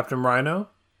 Thank you, Captain Rhino.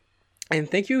 And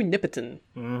thank you, Nipiton.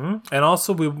 And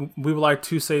also, we would like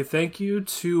to say thank you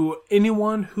to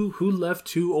anyone who left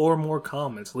 2 or more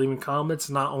comments. Leaving comments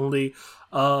not only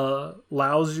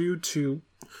allows you to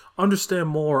understand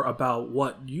more about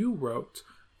what you wrote,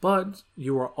 but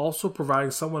you are also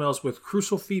providing someone else with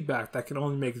crucial feedback that can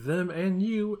only make them and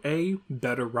you a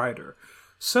better writer.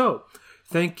 So,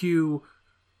 thank you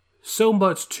so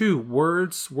much to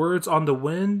Words on the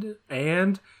Wind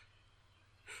and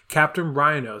Captain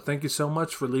Rhino. Thank you so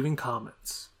much for leaving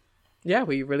comments. Yeah,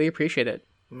 we really appreciate it.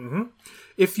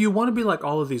 If you want to be like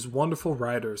all of these wonderful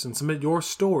writers and submit your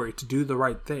story to Do the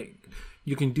Right Thing,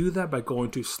 you can do that by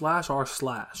going to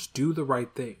 /r/Do the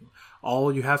Right Thing.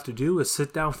 All you have to do is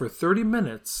sit down for 30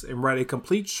 minutes and write a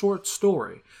complete short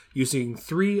story using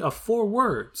 3 of 4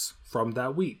 words from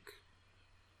that week.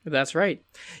 That's right.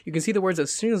 You can see the words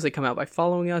as soon as they come out by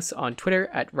following us on Twitter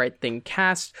at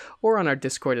RightThingCast or on our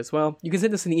Discord as well. You can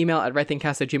send us an email at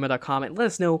rightthingcast@gmail.com and let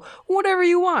us know whatever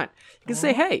you want. You can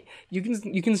say, hey,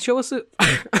 you can show us a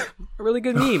really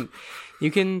good meme.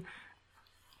 You can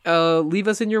leave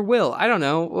us in your will. I don't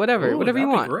know, whatever you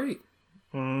want. Great.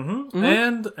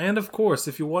 And of course,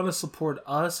 if you want to support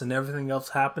us and everything else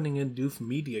happening in Doof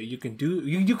Media, you can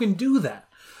do that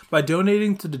by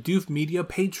donating to the Doof Media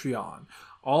Patreon.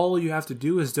 All you have to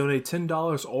do is donate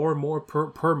 $10 or more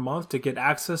per month to get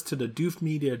access to the Doof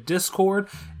Media Discord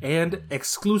and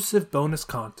exclusive bonus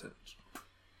content.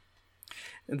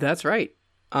 That's right.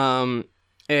 We're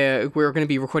going to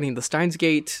be recording the Steins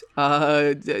Gate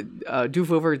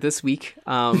Doof over this week.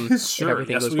 Sure. If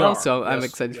everything goes well, so I'm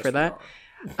excited for that.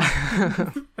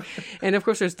 And of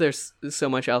course, there's so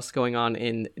much else going on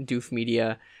in Doof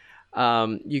Media.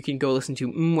 You can go listen to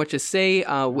What You Say,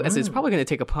 as it's probably going to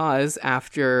take a pause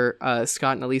after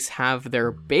Scott and Elise have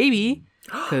their baby,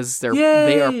 because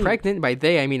they are pregnant. By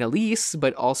they, I mean Elise,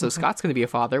 but also Scott's going to be a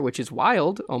father, which is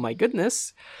wild. Oh my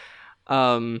goodness.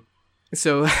 So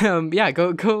yeah,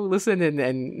 go listen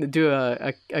and do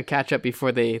a catch up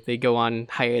before they go on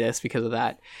hiatus because of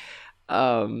that.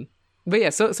 But yeah,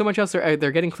 so much else.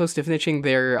 They're getting close to finishing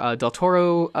their Del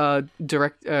Toro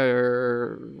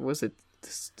was it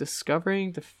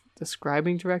describing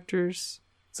directors?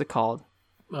 What's it called?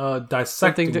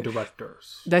 Dissecting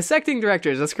directors. Dissecting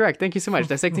directors. That's correct. Thank you so much.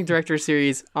 Dissecting directors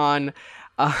series on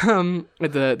the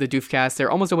Doofcast. They're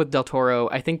almost done with Del Toro.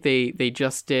 I think they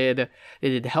did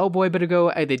Hellboy a bit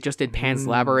ago. They just did Pan's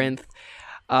Labyrinth.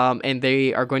 And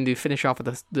they are going to finish off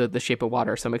with the Shape of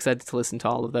Water. So I'm excited to listen to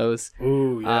all of those.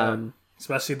 Ooh, yeah.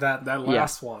 Especially that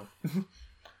last one.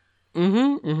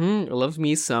 Loves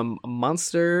me some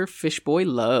Monster Fish Boy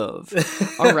love.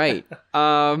 All right.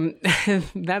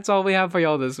 That's all we have for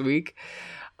y'all this week.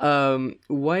 What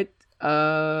do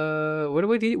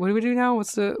we do now?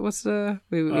 What's the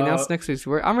we announce next week's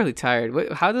work? I'm really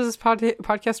tired. How does this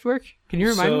podcast work? Can you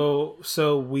remind me?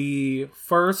 So we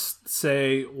first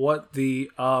say what we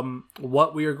are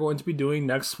going to be doing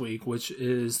next week, which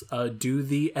is do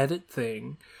the edit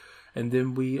thing, and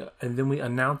then we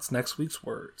announce next week's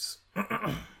words.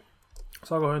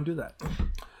 So I'll go ahead and do that.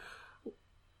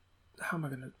 How am I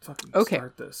going to fucking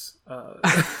start this?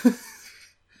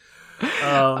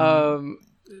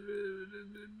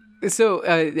 So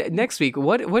next week,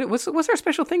 what's our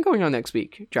special thing going on next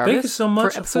week, Jarvis? Thank you so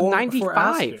much for episode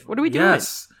 95. What are we doing?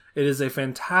 Yes, it is a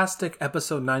fantastic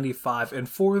episode 95, and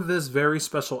for this very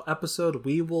special episode,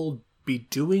 we will be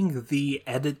doing the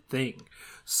edit thing.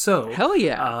 So hell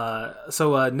yeah!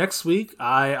 So next week,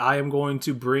 I am going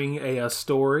to bring a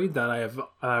story that I've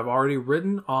already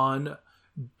written on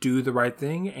Do the Right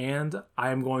Thing, and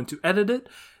I am going to edit it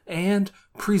and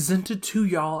present it to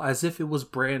y'all as if it was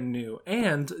brand new.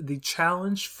 And the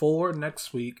challenge for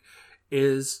next week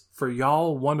is for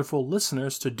y'all wonderful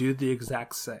listeners to do the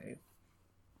exact same.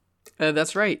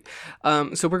 That's right.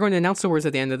 So we're going to announce the words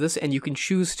at the end of this, and you can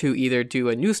choose to either do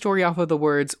a new story off of the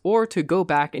words or to go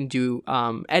back and do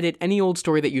edit any old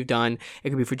story that you've done. It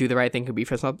could be for Do the Right Thing, it could be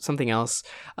for something else.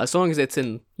 So long as it's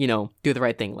in, Do the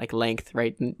Right Thing, like length,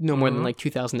 right? No more than like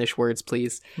 2,000-ish words,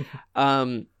 please.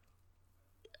 And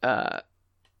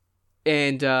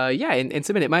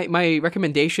submit it. My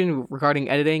recommendation regarding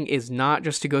editing is not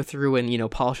just to go through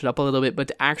and polish it up a little bit, but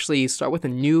to actually start with a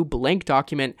new blank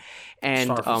document and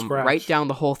write down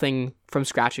the whole thing from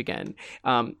scratch again.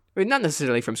 Not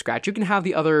necessarily from scratch. You can have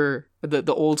the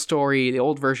old story, the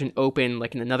old version open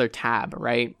like in another tab,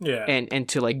 right? Yeah. And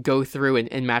to like go through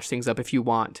and match things up if you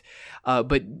want.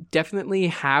 But definitely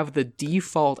have the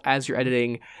default as you're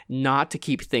editing, not to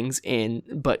keep things in,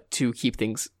 but to keep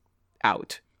things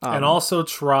out. And also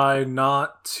try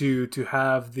not to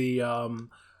have the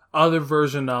other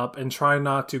version up, and try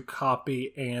not to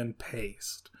copy and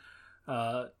paste.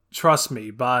 Trust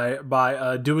me,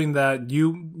 by doing that,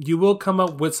 you will come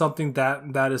up with something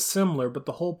that is similar. But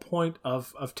the whole point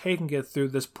of taking it through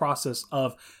this process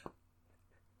of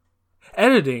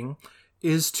editing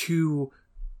is to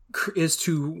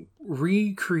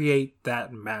recreate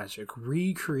that magic,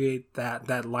 recreate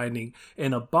that lining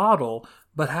in a bottle,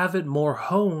 but have it more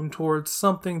honed towards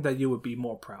something that you would be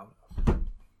more proud of.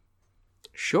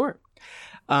 Sure.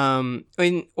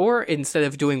 Or instead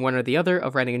of doing one or the other,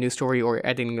 of writing a new story or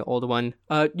editing the old one,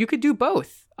 you could do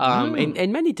both.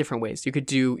 In many different ways. You can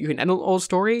edit an old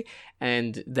story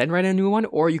and then write a new one,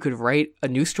 or you could write a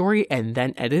new story and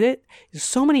then edit it. There's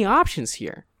so many options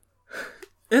here.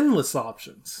 Endless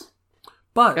options.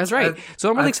 But that's right. So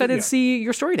I'm really excited to see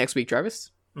your story next week,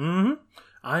 Jarvis. Mm-hmm.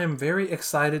 I am very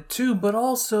excited too, but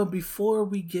also before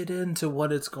we get into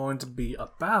what it's going to be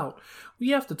about, we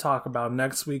have to talk about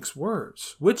next week's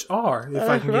words, which are, if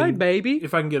I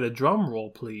can get a drum roll,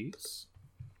 please.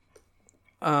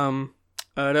 I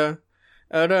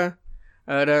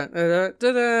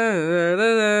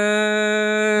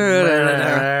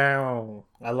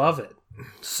love it.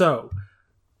 So,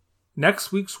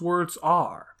 next week's words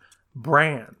are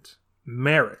brand,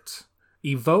 merit,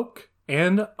 evoke,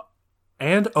 and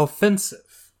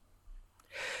offensive.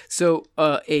 So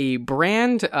a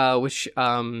brand, which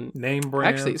name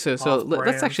brand. Actually, so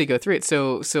let's actually go through it.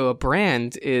 So a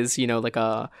brand is like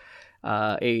a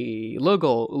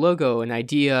logo, an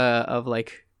idea of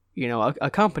like a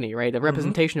company, right? A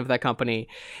representation of that company,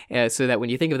 so that when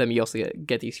you think of them, you also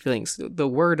get these feelings. The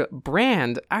word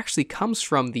brand actually comes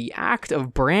from the act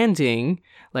of branding,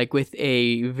 like with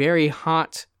a very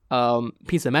hot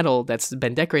piece of metal that's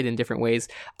been decorated in different ways,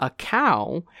 a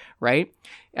cow, right?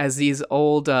 As these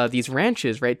old these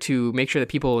ranches, right, to make sure that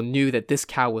people knew that this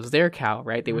cow was their cow,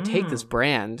 right? They would take this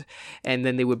brand and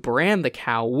then they would brand the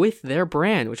cow with their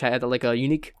brand, which had like a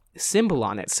unique symbol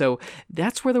on it. So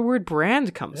that's where the word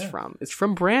brand comes from. It's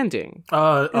from branding.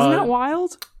 Isn't that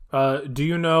wild? Do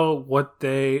you know what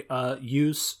they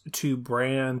used to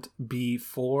brand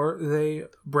before they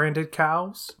branded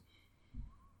cows?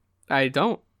 I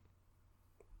don't.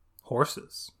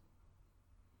 Horses.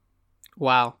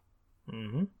 Wow.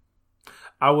 Mm-hmm.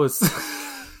 I was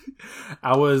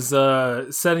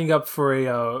setting up for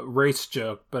a race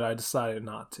joke, but I decided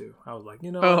not to. I was like,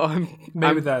 I'm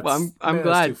glad.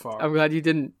 That's too far. I'm glad you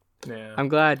didn't. Yeah. I'm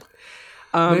glad.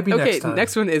 Maybe okay, next time.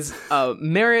 Next one is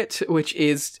merit, which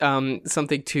is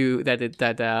something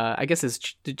that I guess is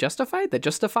justified. That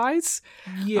justifies.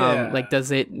 Yeah. Like,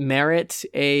 does it merit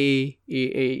an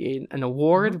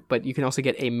award? But you can also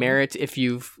get a merit if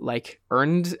you've like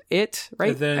earned it,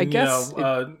 right? And then, I guess.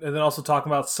 and then also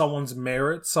talking about someone's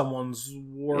merit, someone's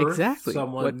worth, exactly.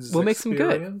 someone's what makes them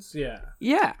good. Yeah.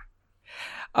 Yeah.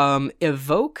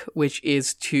 Evoke, which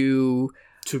is to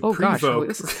gosh,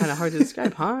 this is kind of hard to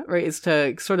describe, huh? Right, it's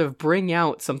to sort of bring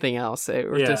out something else,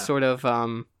 or to sort of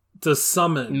to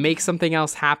summon, make something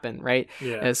else happen, right?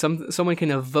 Yeah. Someone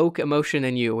can evoke emotion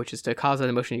in you, which is to cause that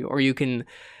emotion in you, or you can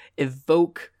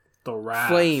evoke the wrath,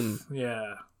 flame,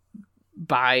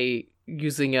 by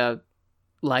using a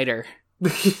lighter.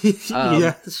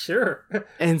 Yeah, sure.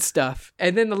 And stuff.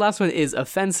 And then the last one is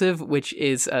offensive, which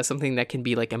is something that can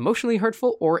be like emotionally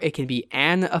hurtful, or it can be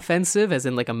an offensive, as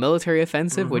in like a military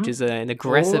offensive, which is an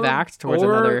aggressive act towards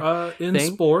another in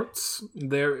thing. Sports,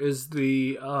 there is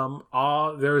the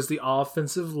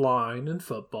offensive line in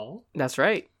football. That's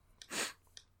right.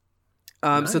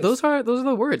 Nice. So those are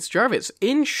the words. Jarvis,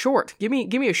 in short, give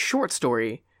me a short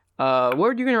story. What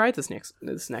are you going to write this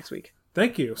next week?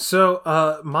 Thank you. So,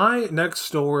 my next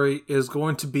story is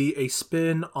going to be a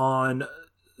spin on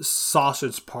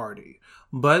Sausage Party,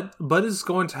 but it's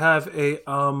going to have a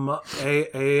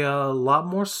lot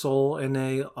more soul and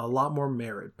a lot more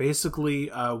merit. Basically,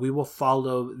 we will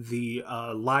follow the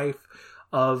life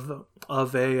of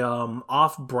a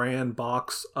off-brand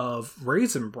box of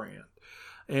Raisin Bran.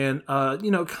 And,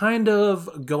 kind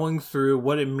of going through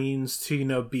what it means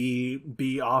to,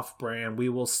 be off-brand. We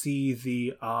will see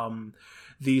the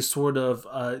sort of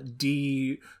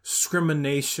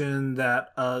discrimination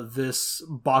that this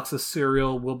box of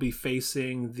cereal will be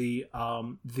facing, the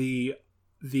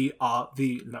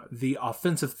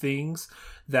offensive things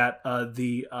that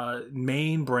the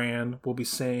main brand will be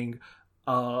saying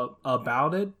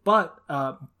about it, but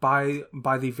by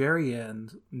the very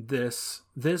end, this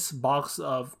box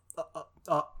of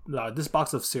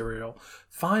cereal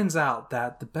finds out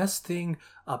that the best thing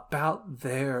about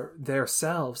their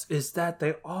selves is that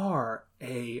they are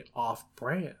a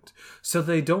off-brand, so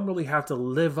they don't really have to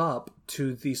live up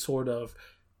to the sort of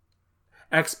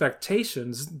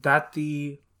expectations that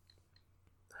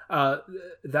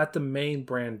that the main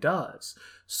brand does.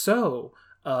 So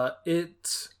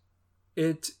it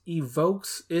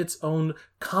evokes its own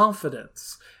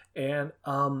confidence and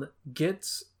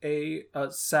gets a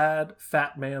sad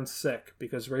fat man sick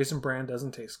because Raisin Bran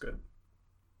doesn't taste good.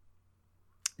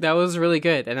 That was really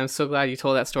good, and I'm so glad you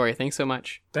told that story. Thanks so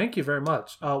much. Thank you very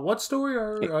much. What story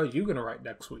are you going to write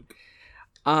next week?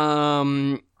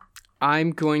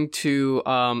 I'm going to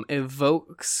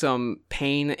evoke some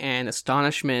pain and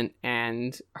astonishment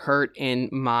and hurt in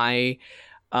my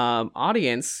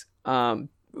audience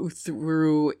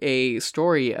through a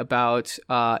story about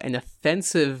an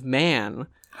offensive man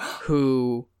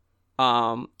who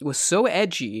was so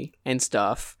edgy and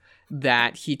stuff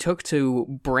that he took to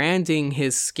branding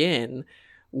his skin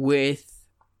with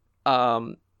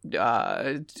Can't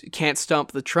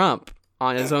Stump the Trump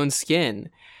on his own skin,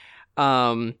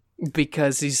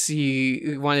 because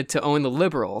he wanted to own the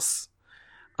liberals,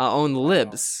 own the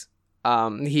libs.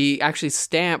 He actually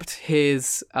stamped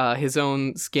his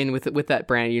own skin with that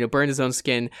brand, burned his own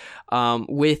skin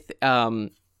with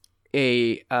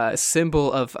a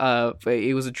symbol of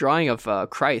it was a drawing of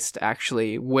Christ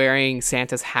actually wearing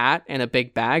Santa's hat and a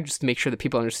big bag, just to make sure that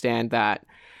people understand that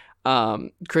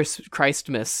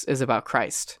Christmas is about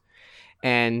Christ.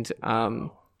 And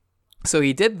so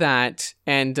he did that,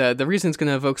 and the reason it's going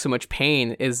to evoke so much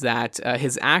pain is that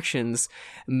his actions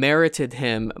merited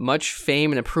him much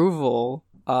fame and approval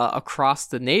across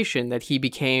the nation, that he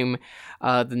became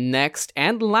the next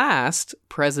and last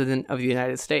president of the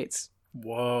United States.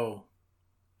 Whoa.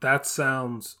 That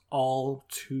sounds all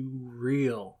too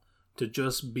real to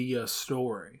just be a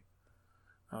story.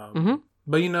 But,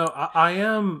 I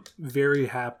am very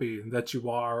happy that you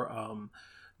are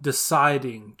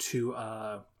deciding to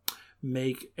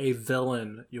make a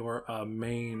villain your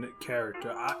main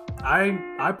character.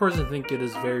 I personally think it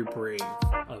is very brave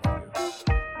of you.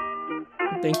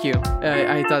 Thank you.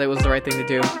 I thought it was the right thing to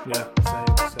do. Yeah, same.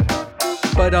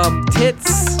 But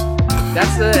Tits,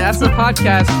 that's the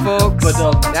podcast, folks.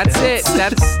 But that's it.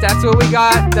 That's what we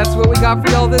got. That's what we got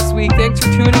for y'all this week. Thanks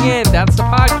for tuning in. That's the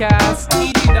podcast.